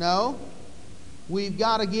 No, we've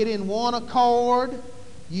got to get in one accord.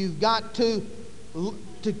 You've got to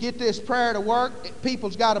get this prayer to work.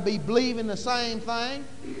 People's got to be believing the same thing.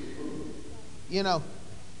 You know,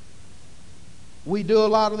 we do a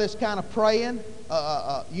lot of this kind of praying,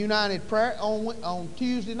 united prayer on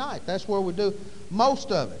Tuesday night. That's where we do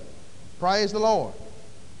most of it. Praise the Lord.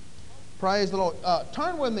 Praise the Lord.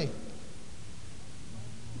 Turn with me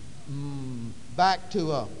back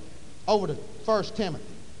to over to 1 Timothy.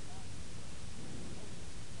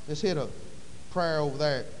 Let's hit a prayer over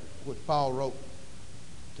there which Paul wrote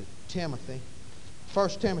to Timothy. 1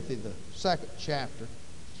 Timothy, the 2nd chapter.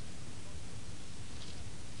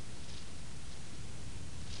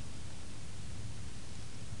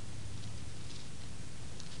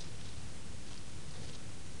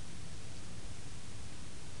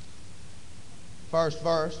 First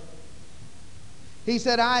verse. He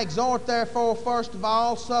said, I exhort therefore first of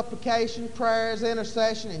all supplication, prayers,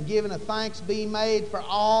 intercession, and giving of thanks be made for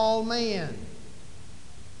all men.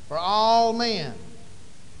 For all men.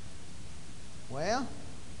 Well,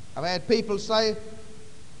 I've had people say,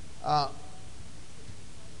 Brother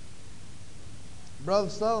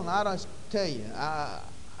Sutherlin, I just tell you,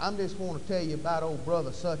 I'm just want to tell you about old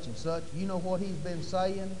brother such and such. You know what he's been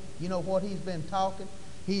saying? You know what he's been talking?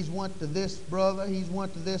 He's went to this brother, he's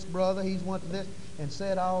went to this brother, he's went to this, and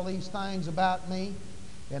said all these things about me.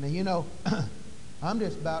 And you know, I'm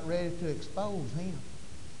just about ready to expose him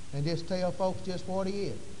and just tell folks just what he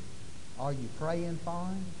is. Are you praying for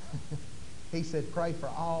him? He said, pray for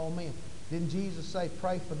all men. Didn't Jesus say,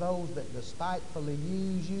 pray for those that despitefully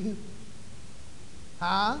use you?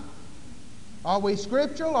 Huh? Are we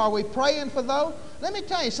scriptural? Are we praying for those? Let me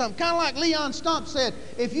tell you something. Kind of like Leon Stump said,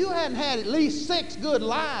 if you hadn't had at least 6 good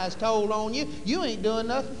lies told on you, you ain't doing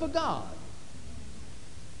nothing for God.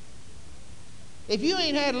 If you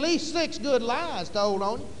ain't had at least 6 good lies told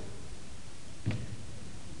on you.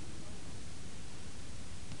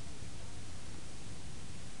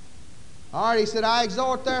 All right, he said, I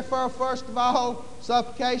exhort therefore first of all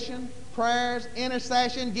supplication, prayers,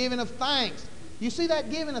 intercession, giving of thanks. You see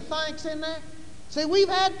that giving of thanks in there? See, we've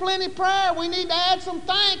had plenty of prayer. We need to add some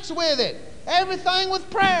thanks with it. Everything with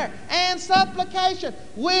prayer and supplication.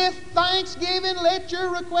 With thanksgiving, let your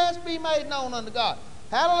request be made known unto God.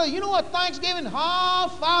 Hallelujah. You know what thanksgiving?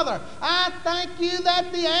 Oh, Father, I thank you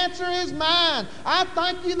that the answer is mine. I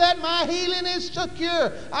thank you that my healing is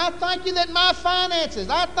secure. I thank you that my finances,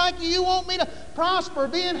 I thank you, you want me to prosper,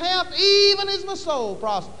 be in health, even as my soul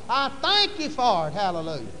prospers. I thank you for it.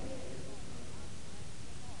 Hallelujah.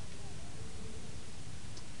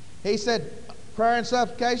 He said, prayer and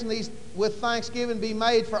supplication, these with thanksgiving be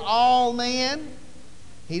made for all men.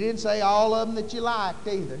 He didn't say all of them that you liked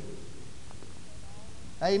either.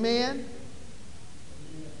 Amen?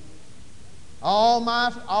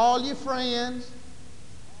 All your friends.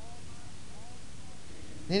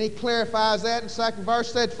 Then he clarifies that in the 2nd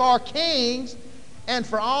verse, said, for kings and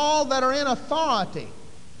for all that are in authority.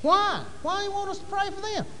 Why? Why do you want us to pray for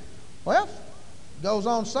them? Well, it goes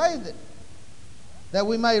on to say that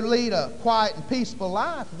we may lead a quiet and peaceful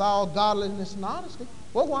life with all godliness and honesty.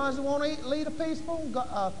 Well, why does he want to lead a peaceful and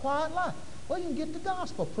quiet life? Well, you can get the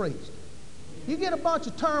gospel preached. You get a bunch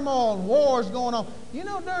of turmoil and wars going on. You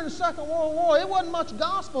know, during the Second World War, it wasn't much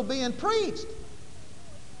gospel being preached.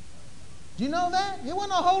 Do you know that? There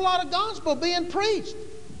wasn't a whole lot of gospel being preached.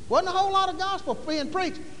 Wasn't a whole lot of gospel being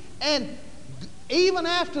preached. And even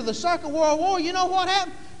after the Second World War, you know what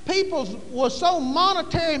happened? People were so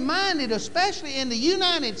monetary minded, especially in the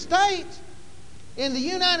United States. In the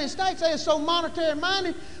United States, they were so monetary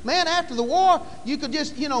minded. Man, after the war, you could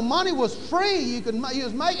just, money was free.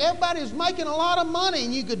 Everybody was making a lot of money,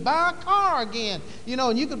 and you could buy a car again,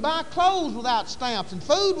 and you could buy clothes without stamps and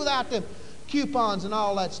food without them coupons and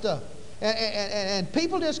all that stuff. And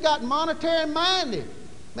people just got monetary minded.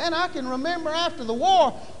 Man, I can remember after the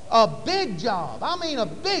war, a big job. I mean, a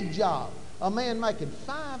big job. A man making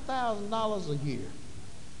 $5,000 a year.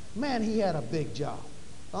 Man, he had a big job.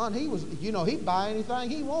 And he was, he'd buy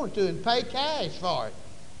anything he wanted to and pay cash for it.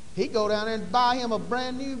 He'd go down there and buy him a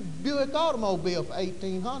brand new Buick automobile for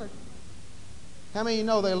 $1,800. How many of you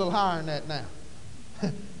know they're a little higher than that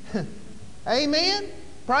now? Amen?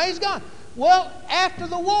 Praise God. Well, after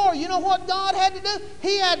the war, you know what God had to do?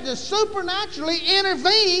 He had to supernaturally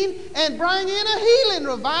intervene and bring in a healing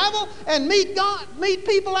revival and meet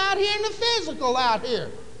people out here in the physical out here.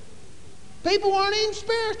 People weren't even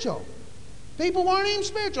spiritual. People weren't even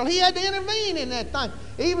spiritual. He had to intervene in that thing,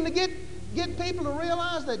 even to get people to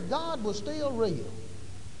realize that God was still real.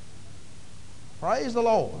 Praise the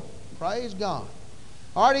Lord. Praise God.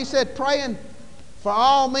 All right, he said praying for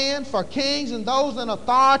all men, for kings and those in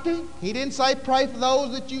authority. He didn't say pray for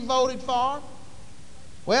those that you voted for.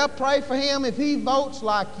 Well, pray for him if he votes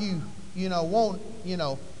like you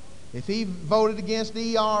if he voted against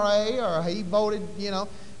the ERA or he voted,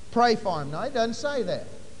 pray for him. No, it doesn't say that.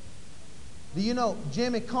 Do you know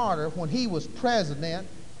Jimmy Carter, when he was president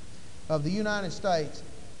of the United States,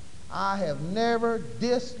 I have never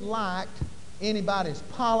disliked anybody's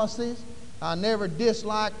policies. I never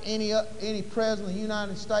disliked any president of the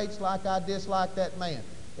United States like I disliked that man.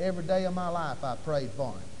 Every day of my life I prayed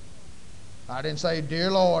for him. I didn't say, dear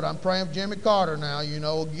Lord, I'm praying for Jimmy Carter now,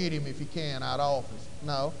 get him if you can out of office.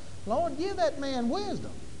 No. Lord, give that man wisdom.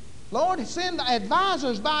 Lord, send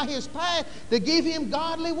advisors by his path to give him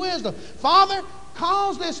godly wisdom. Father,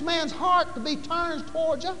 cause this man's heart to be turned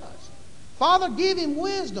towards us. Father, give him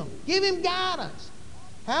wisdom. Give him guidance.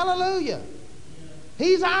 Hallelujah.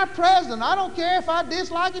 He's our president. I don't care if I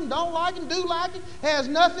dislike him, don't like him, do like him. It has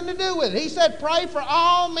nothing to do with it. He said pray for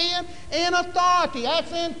all men in authority.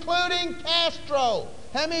 That's including Castro.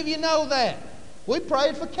 How many of you know that? We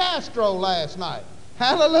prayed for Castro last night.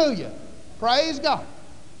 Hallelujah. Praise God.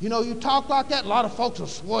 You talk like that, a lot of folks are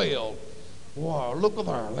swelled. Wow, look at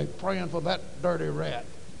her. They're praying for that dirty rat.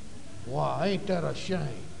 Wow, ain't that a shame?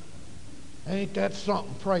 Ain't that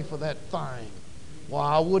something? Pray for that thing. Well,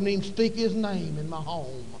 I wouldn't even speak his name in my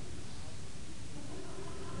home.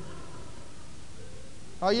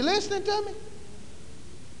 Are you listening to me?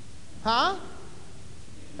 Huh?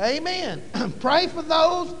 Amen. Pray for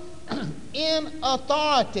those in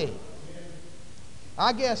authority.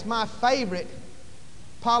 I guess my favorite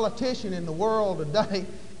politician in the world today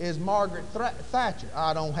is Margaret Thatcher.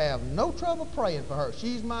 I don't have no trouble praying for her.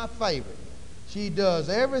 She's my favorite. She does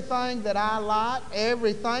everything that I like,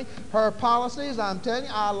 everything. Her policies, I'm telling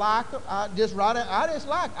you, I like her. I just like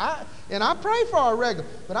her. And I pray for her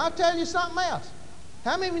regularly. But I'll tell you something else.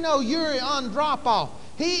 How many of you know Yuri Andropov?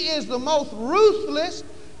 He is the most ruthless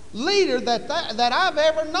leader that I've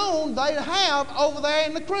ever known they have over there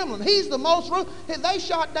in the Kremlin. He's the most ruthless. They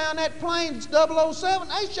shot down that plane, 007.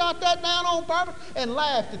 They shot that down on purpose and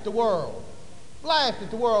laughed at the world. Laughed at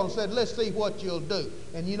the world and said, let's see what you'll do.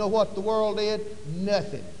 And you know what the world did?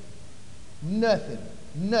 Nothing. Nothing.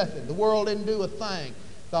 Nothing. The world didn't do a thing.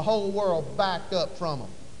 The whole world backed up from him.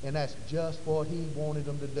 And that's just what he wanted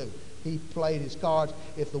them to do. He played his cards.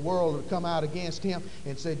 If the world had come out against him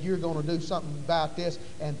and said, you're going to do something about this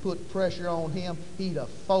and put pressure on him, he'd have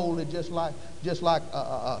folded just like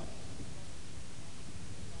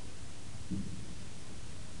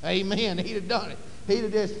Amen. He'd have done it. He'd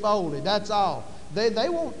have just folded. That's all. They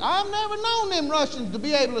won't. I've never known them Russians to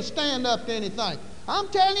be able to stand up to anything. I'm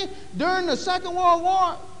telling you, during the Second World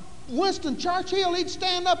War, Winston Churchill, he'd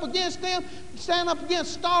stand up against them, stand up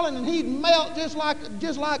against Stalin, and he'd melt just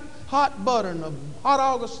like hot butter in the hot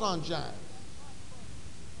August sunshine.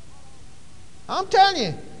 I'm telling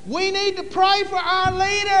you, we need to pray for our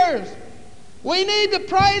leaders. We need to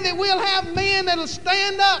pray that we'll have men that'll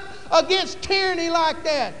stand up against tyranny like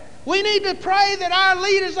that. We need to pray that our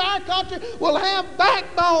leaders, our country, will have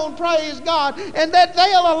backbone, praise God, and that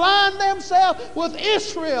they'll align themselves with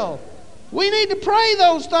Israel. We need to pray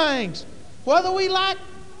those things, whether we like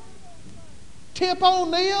Tip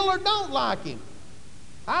O'Neill or don't like him.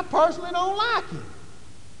 I personally don't like him.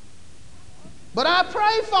 But I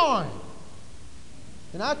pray for him.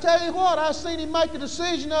 And I tell you what, I seen him make a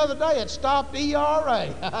decision the other day. It stopped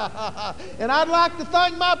ERA. And I'd like to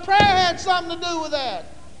think my prayer had something to do with that.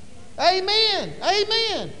 Amen.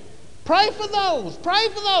 Amen. Pray for those. Pray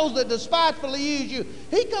for those that despitefully use you.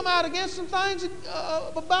 He come out against some things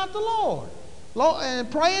about the Lord.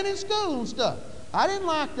 And praying in school and stuff. I didn't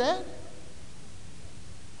like that.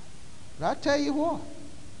 But I tell you what,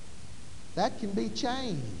 that can be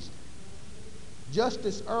changed.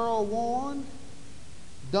 Justice Earl Warren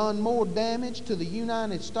done more damage to the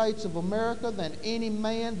United States of America than any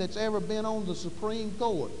man that's ever been on the Supreme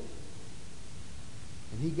Court.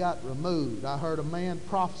 And he got removed. I heard a man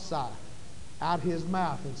prophesy out his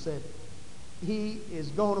mouth and said, he is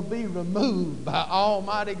going to be removed by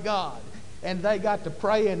Almighty God. And they got to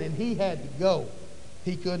praying and he had to go.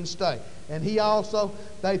 He couldn't stay. And he also,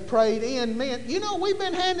 they prayed in men. You know, we've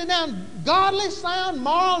been handing down godly, sound,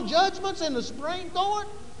 moral judgments in the Supreme Court.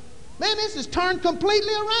 Man, this has turned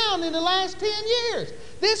completely around in the last 10 years.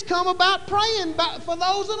 This come about praying for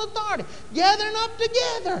those in authority. Gathering up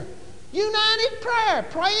together. United prayer.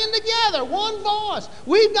 Praying together. One voice.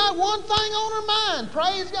 We've got one thing on our mind.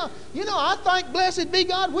 Praise God. You know, I think, blessed be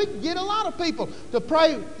God, we can get a lot of people to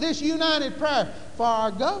pray this united prayer for our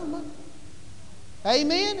government.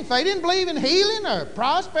 Amen. If they didn't believe in healing or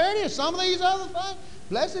prosperity or some of these other things,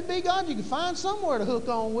 blessed be God, you can find somewhere to hook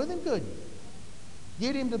on with him, couldn't you?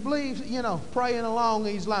 Get him to believe, you know, praying along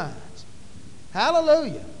these lines.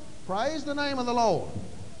 Hallelujah. Praise the name of the Lord.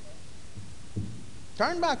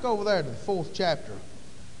 Turn back over there to the 4th chapter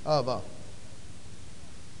of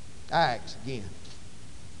Acts again.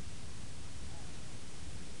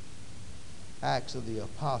 Acts of the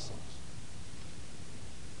Apostles.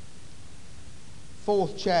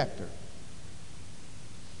 4th chapter.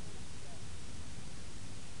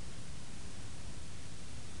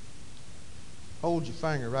 Hold your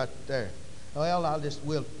finger right there. Well,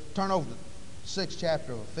 we'll turn over to the 6th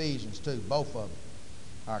chapter of Ephesians too, both of them.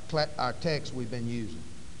 Our text we've been using.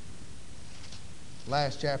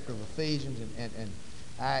 Last chapter of Ephesians and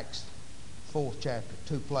Acts, 4th chapter,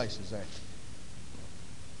 2 places there.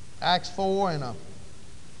 Acts 4 and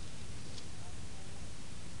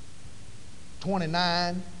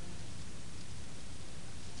 29.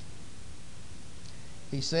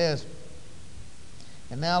 He says,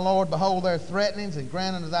 and now, Lord, behold their threatenings, and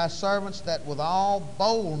grant unto thy servants that with all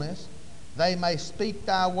boldness they may speak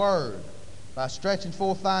thy word, by stretching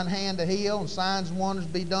forth thine hand to heal, and signs and wonders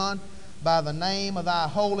be done by the name of thy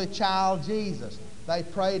holy child Jesus. They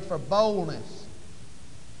prayed for boldness.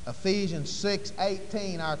 Ephesians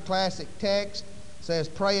 6:18, our classic text, says,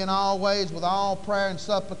 praying always with all prayer and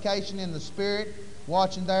supplication in the Spirit,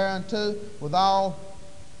 watching thereunto with all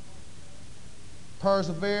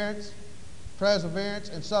perseverance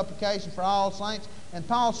and supplication for all saints. And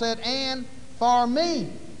Paul said, and for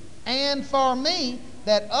me,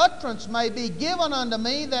 that utterance may be given unto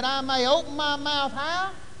me, that I may open my mouth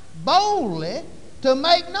how? Boldly, to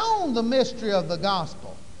make known the mystery of the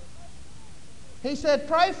gospel. He said,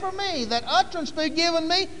 pray for me, that utterance be given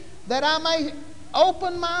me, that I may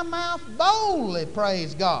open my mouth boldly,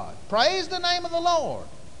 praise God. Praise the name of the Lord.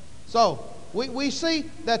 So, we see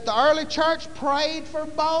that the early church prayed for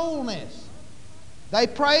boldness. They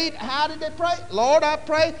prayed, how did they pray? Lord, I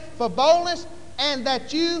pray for boldness and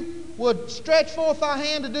that you would stretch forth thy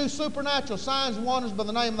hand to do supernatural signs and wonders by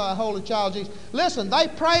the name of thy holy child Jesus. Listen, they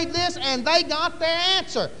prayed this and they got their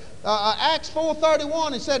answer. Acts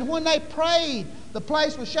 4:31, it said, when they prayed, the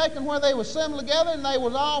place was shaken where they were assembled together and they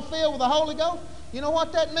was all filled with the Holy Ghost. You know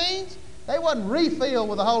what that means? They wasn't refilled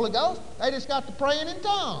with the Holy Ghost. They just got to praying in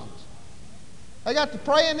tongues. They got to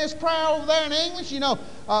praying this prayer over there in English. You know,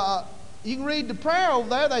 you can read the prayer over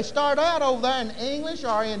there. They start out over there in English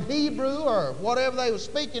or in Hebrew or whatever they were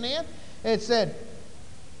speaking in. It said,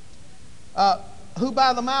 who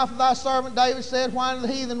by the mouth of thy servant David said, why did the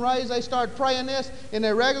heathen raise? They started praying this in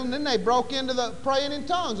their regular, and then they broke into the praying in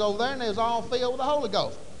tongues over there, and they was all filled with the Holy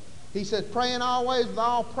Ghost. He said, praying always with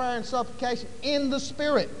all prayer and supplication in the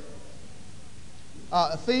Spirit.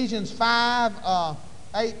 Ephesians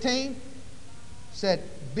 5:18 said,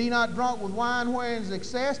 be not drunk with wine wherein is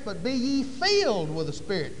excess, but be ye filled with the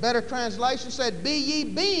Spirit. Better translation said, be ye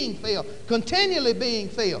being filled, continually being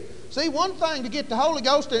filled. See, one thing to get the Holy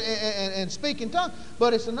Ghost and speak in tongues,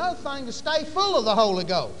 but it's another thing to stay full of the Holy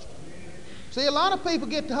Ghost. See, a lot of people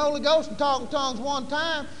get the Holy Ghost and talk in tongues one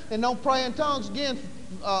time and don't pray in tongues again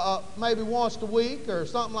maybe once a week or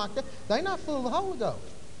something like that. They're not full of the Holy Ghost.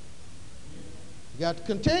 You got to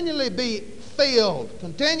continually be filled.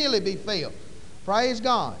 Continually be filled. Praise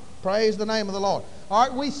God. Praise the name of the Lord. All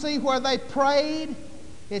right, we see where they prayed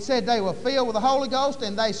It said they were filled with the Holy Ghost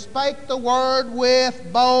and they spake the word with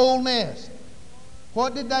boldness.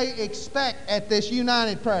 What did they expect at this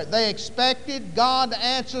united prayer? They expected God to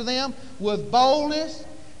answer them with boldness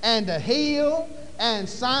and to heal and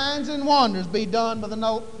signs and wonders be done by the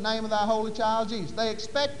name of thy holy child Jesus. They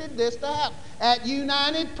expected this to happen at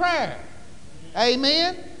united prayer.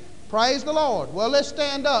 Amen? Praise the Lord. Well, let's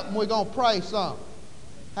stand up and we're going to pray some.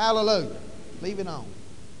 Hallelujah. Leave it on.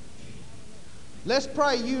 Let's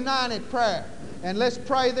pray united prayer. And let's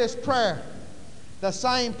pray this prayer, the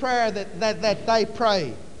same prayer that they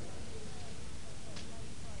prayed.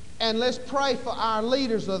 And let's pray for our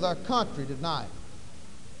leaders of our country tonight.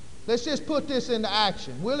 Let's just put this into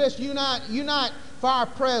action. We'll just unite for our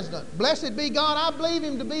president. Blessed be God. I believe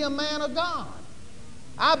him to be a man of God.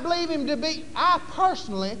 I believe him to be,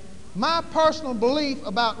 my personal belief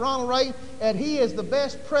about Ronald Reagan, that he is the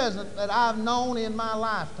best president that I've known in my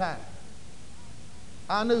lifetime.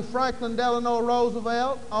 I knew Franklin Delano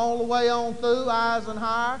Roosevelt all the way on through,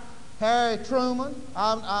 Eisenhower, Harry Truman.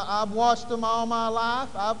 I've watched them all my life.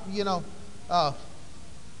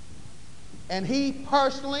 And he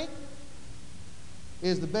personally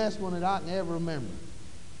is the best one that I can ever remember.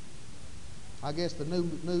 I guess the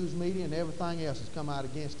news media and everything else has come out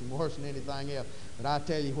against him worse than anything else. But I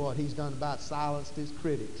tell you what, he's done about silenced his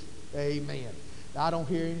critics. Amen. I don't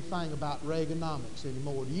hear anything about Reaganomics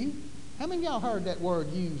anymore. Do you? How many of y'all heard that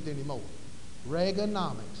word used anymore?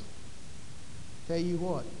 Reaganomics. Tell you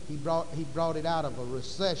what, he brought it out of a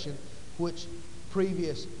recession which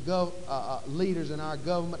previous leaders in our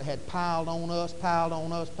government had piled on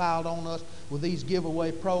us with these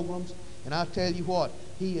giveaway programs. And I tell you what,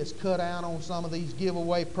 he has cut out on some of these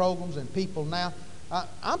giveaway programs, and people now,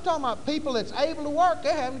 I'm talking about people that's able to work,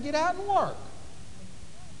 they're having to get out and work.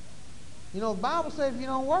 You know, the Bible says if you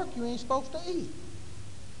don't work, you ain't supposed to eat.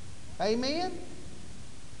 Amen?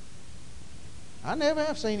 I never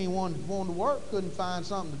have seen anyone who wanted to work couldn't find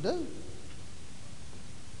something to do.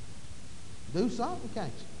 Do something,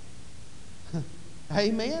 can't you?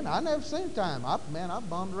 Amen. I never seen a time. I've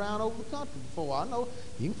bummed around over the country before. I know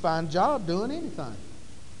you can find a job doing anything.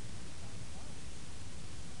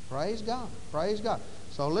 Praise God. Praise God.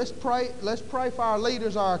 So let's pray for our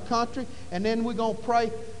leaders of our country, and then we're going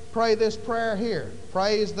to pray this prayer here.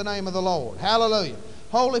 Praise the name of the Lord. Hallelujah.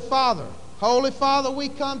 Holy Father, we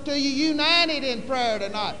come to you united in prayer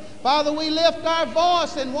tonight. Father, we lift our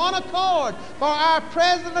voice in one accord for our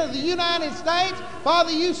President of the United States.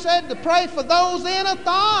 Father, you said to pray for those in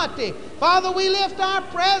authority. Father, we lift our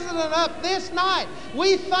President up this night.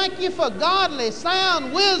 We thank you for godly,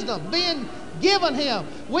 sound wisdom being given him.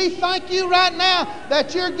 We thank you right now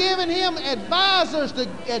that you're giving him advisors to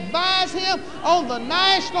advise him on the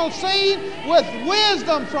national scene with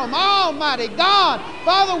wisdom from Almighty God.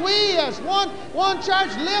 Father, we as one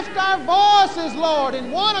church lift our voices, Lord,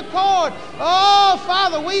 in one accord. Oh,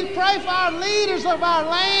 Father, we pray for our leaders of our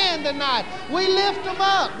land tonight. We lift them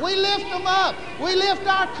up. We lift them up. We lift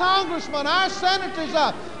our congressmen, our senators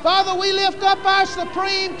up. Father, we lift up our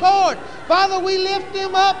Supreme Court. Father, we lift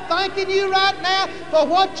them up, thanking you right now for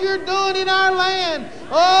what you're doing in our land.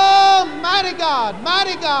 Oh, mighty God,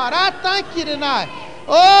 I thank you tonight.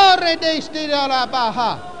 Oh,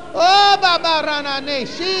 oh, Baba Ranane,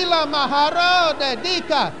 Shila Maharo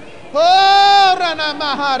Dika. Oh, Rana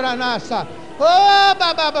Maharanasa. Oh,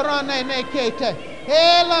 Baba Ranane Kete.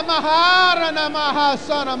 Ela Maharana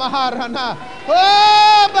Mahasana Maharana.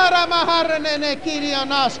 Oh, Bara Maharane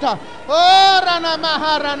Kirianasta. Oh, Rana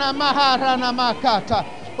Maharana Makata.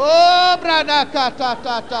 Oh, Bradakata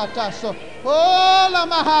Tata so. Oh, La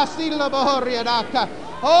Mahasila Bahoriadaka.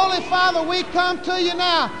 Holy Father, we come to you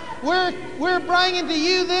now. We're bringing to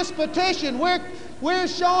you this petition. We're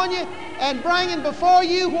showing you and bringing before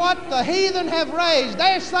you what the heathen have raised.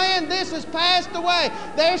 They're saying this has passed away.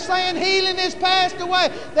 They're saying healing has passed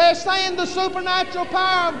away. They're saying the supernatural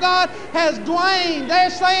power of God has waned.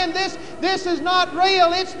 They're saying this is not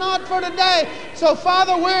real. It's not for today. So,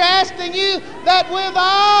 Father, we're asking you that with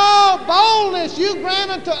all boldness you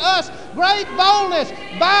grant unto us great boldness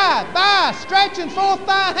by stretching forth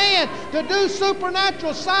thy hand to do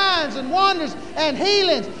supernatural signs and wonders and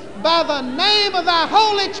healings by the name of thy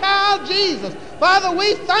holy child Jesus. Father,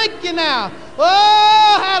 we thank you now.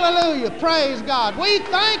 Oh, hallelujah. Praise God. We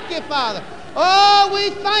thank you, Father. Oh,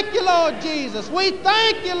 we thank you, Lord Jesus. We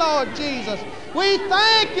thank you, Lord Jesus. We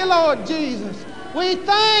thank you, Lord Jesus. We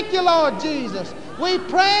thank you, Lord Jesus. We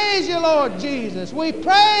praise you, Lord Jesus. We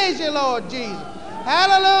praise you, Lord Jesus.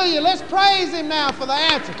 Hallelujah. Let's praise him now for the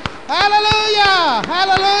answer. Hallelujah.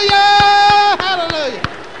 Hallelujah. Hallelujah.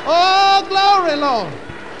 Oh, glory, Lord.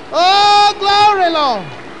 Oh, glory, Lord.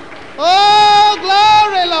 Oh,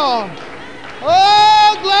 glory,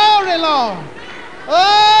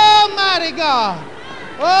 God.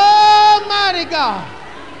 Almighty God.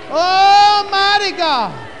 Almighty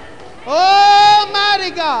God.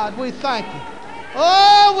 Almighty God, we thank you.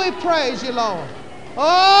 Oh, we praise you, Lord.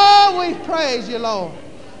 Oh, we praise you, Lord.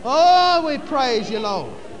 Oh, we praise you,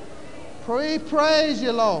 Lord. We praise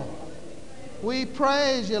you, Lord. We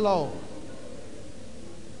praise you, Lord.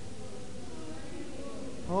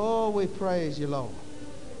 Oh, we praise you, Lord.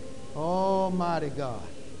 Almighty God.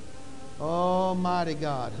 Almighty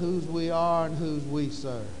God, whose we are and whose we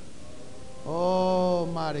serve.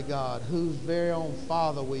 Almighty God, whose very own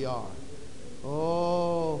Father we are.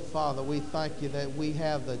 Oh, Father, we thank you that we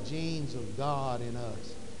have the genes of God in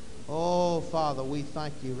us. Oh, Father, we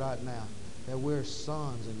thank you right now that we're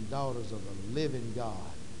sons and daughters of the living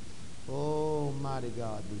God. Oh, mighty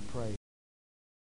God, we praise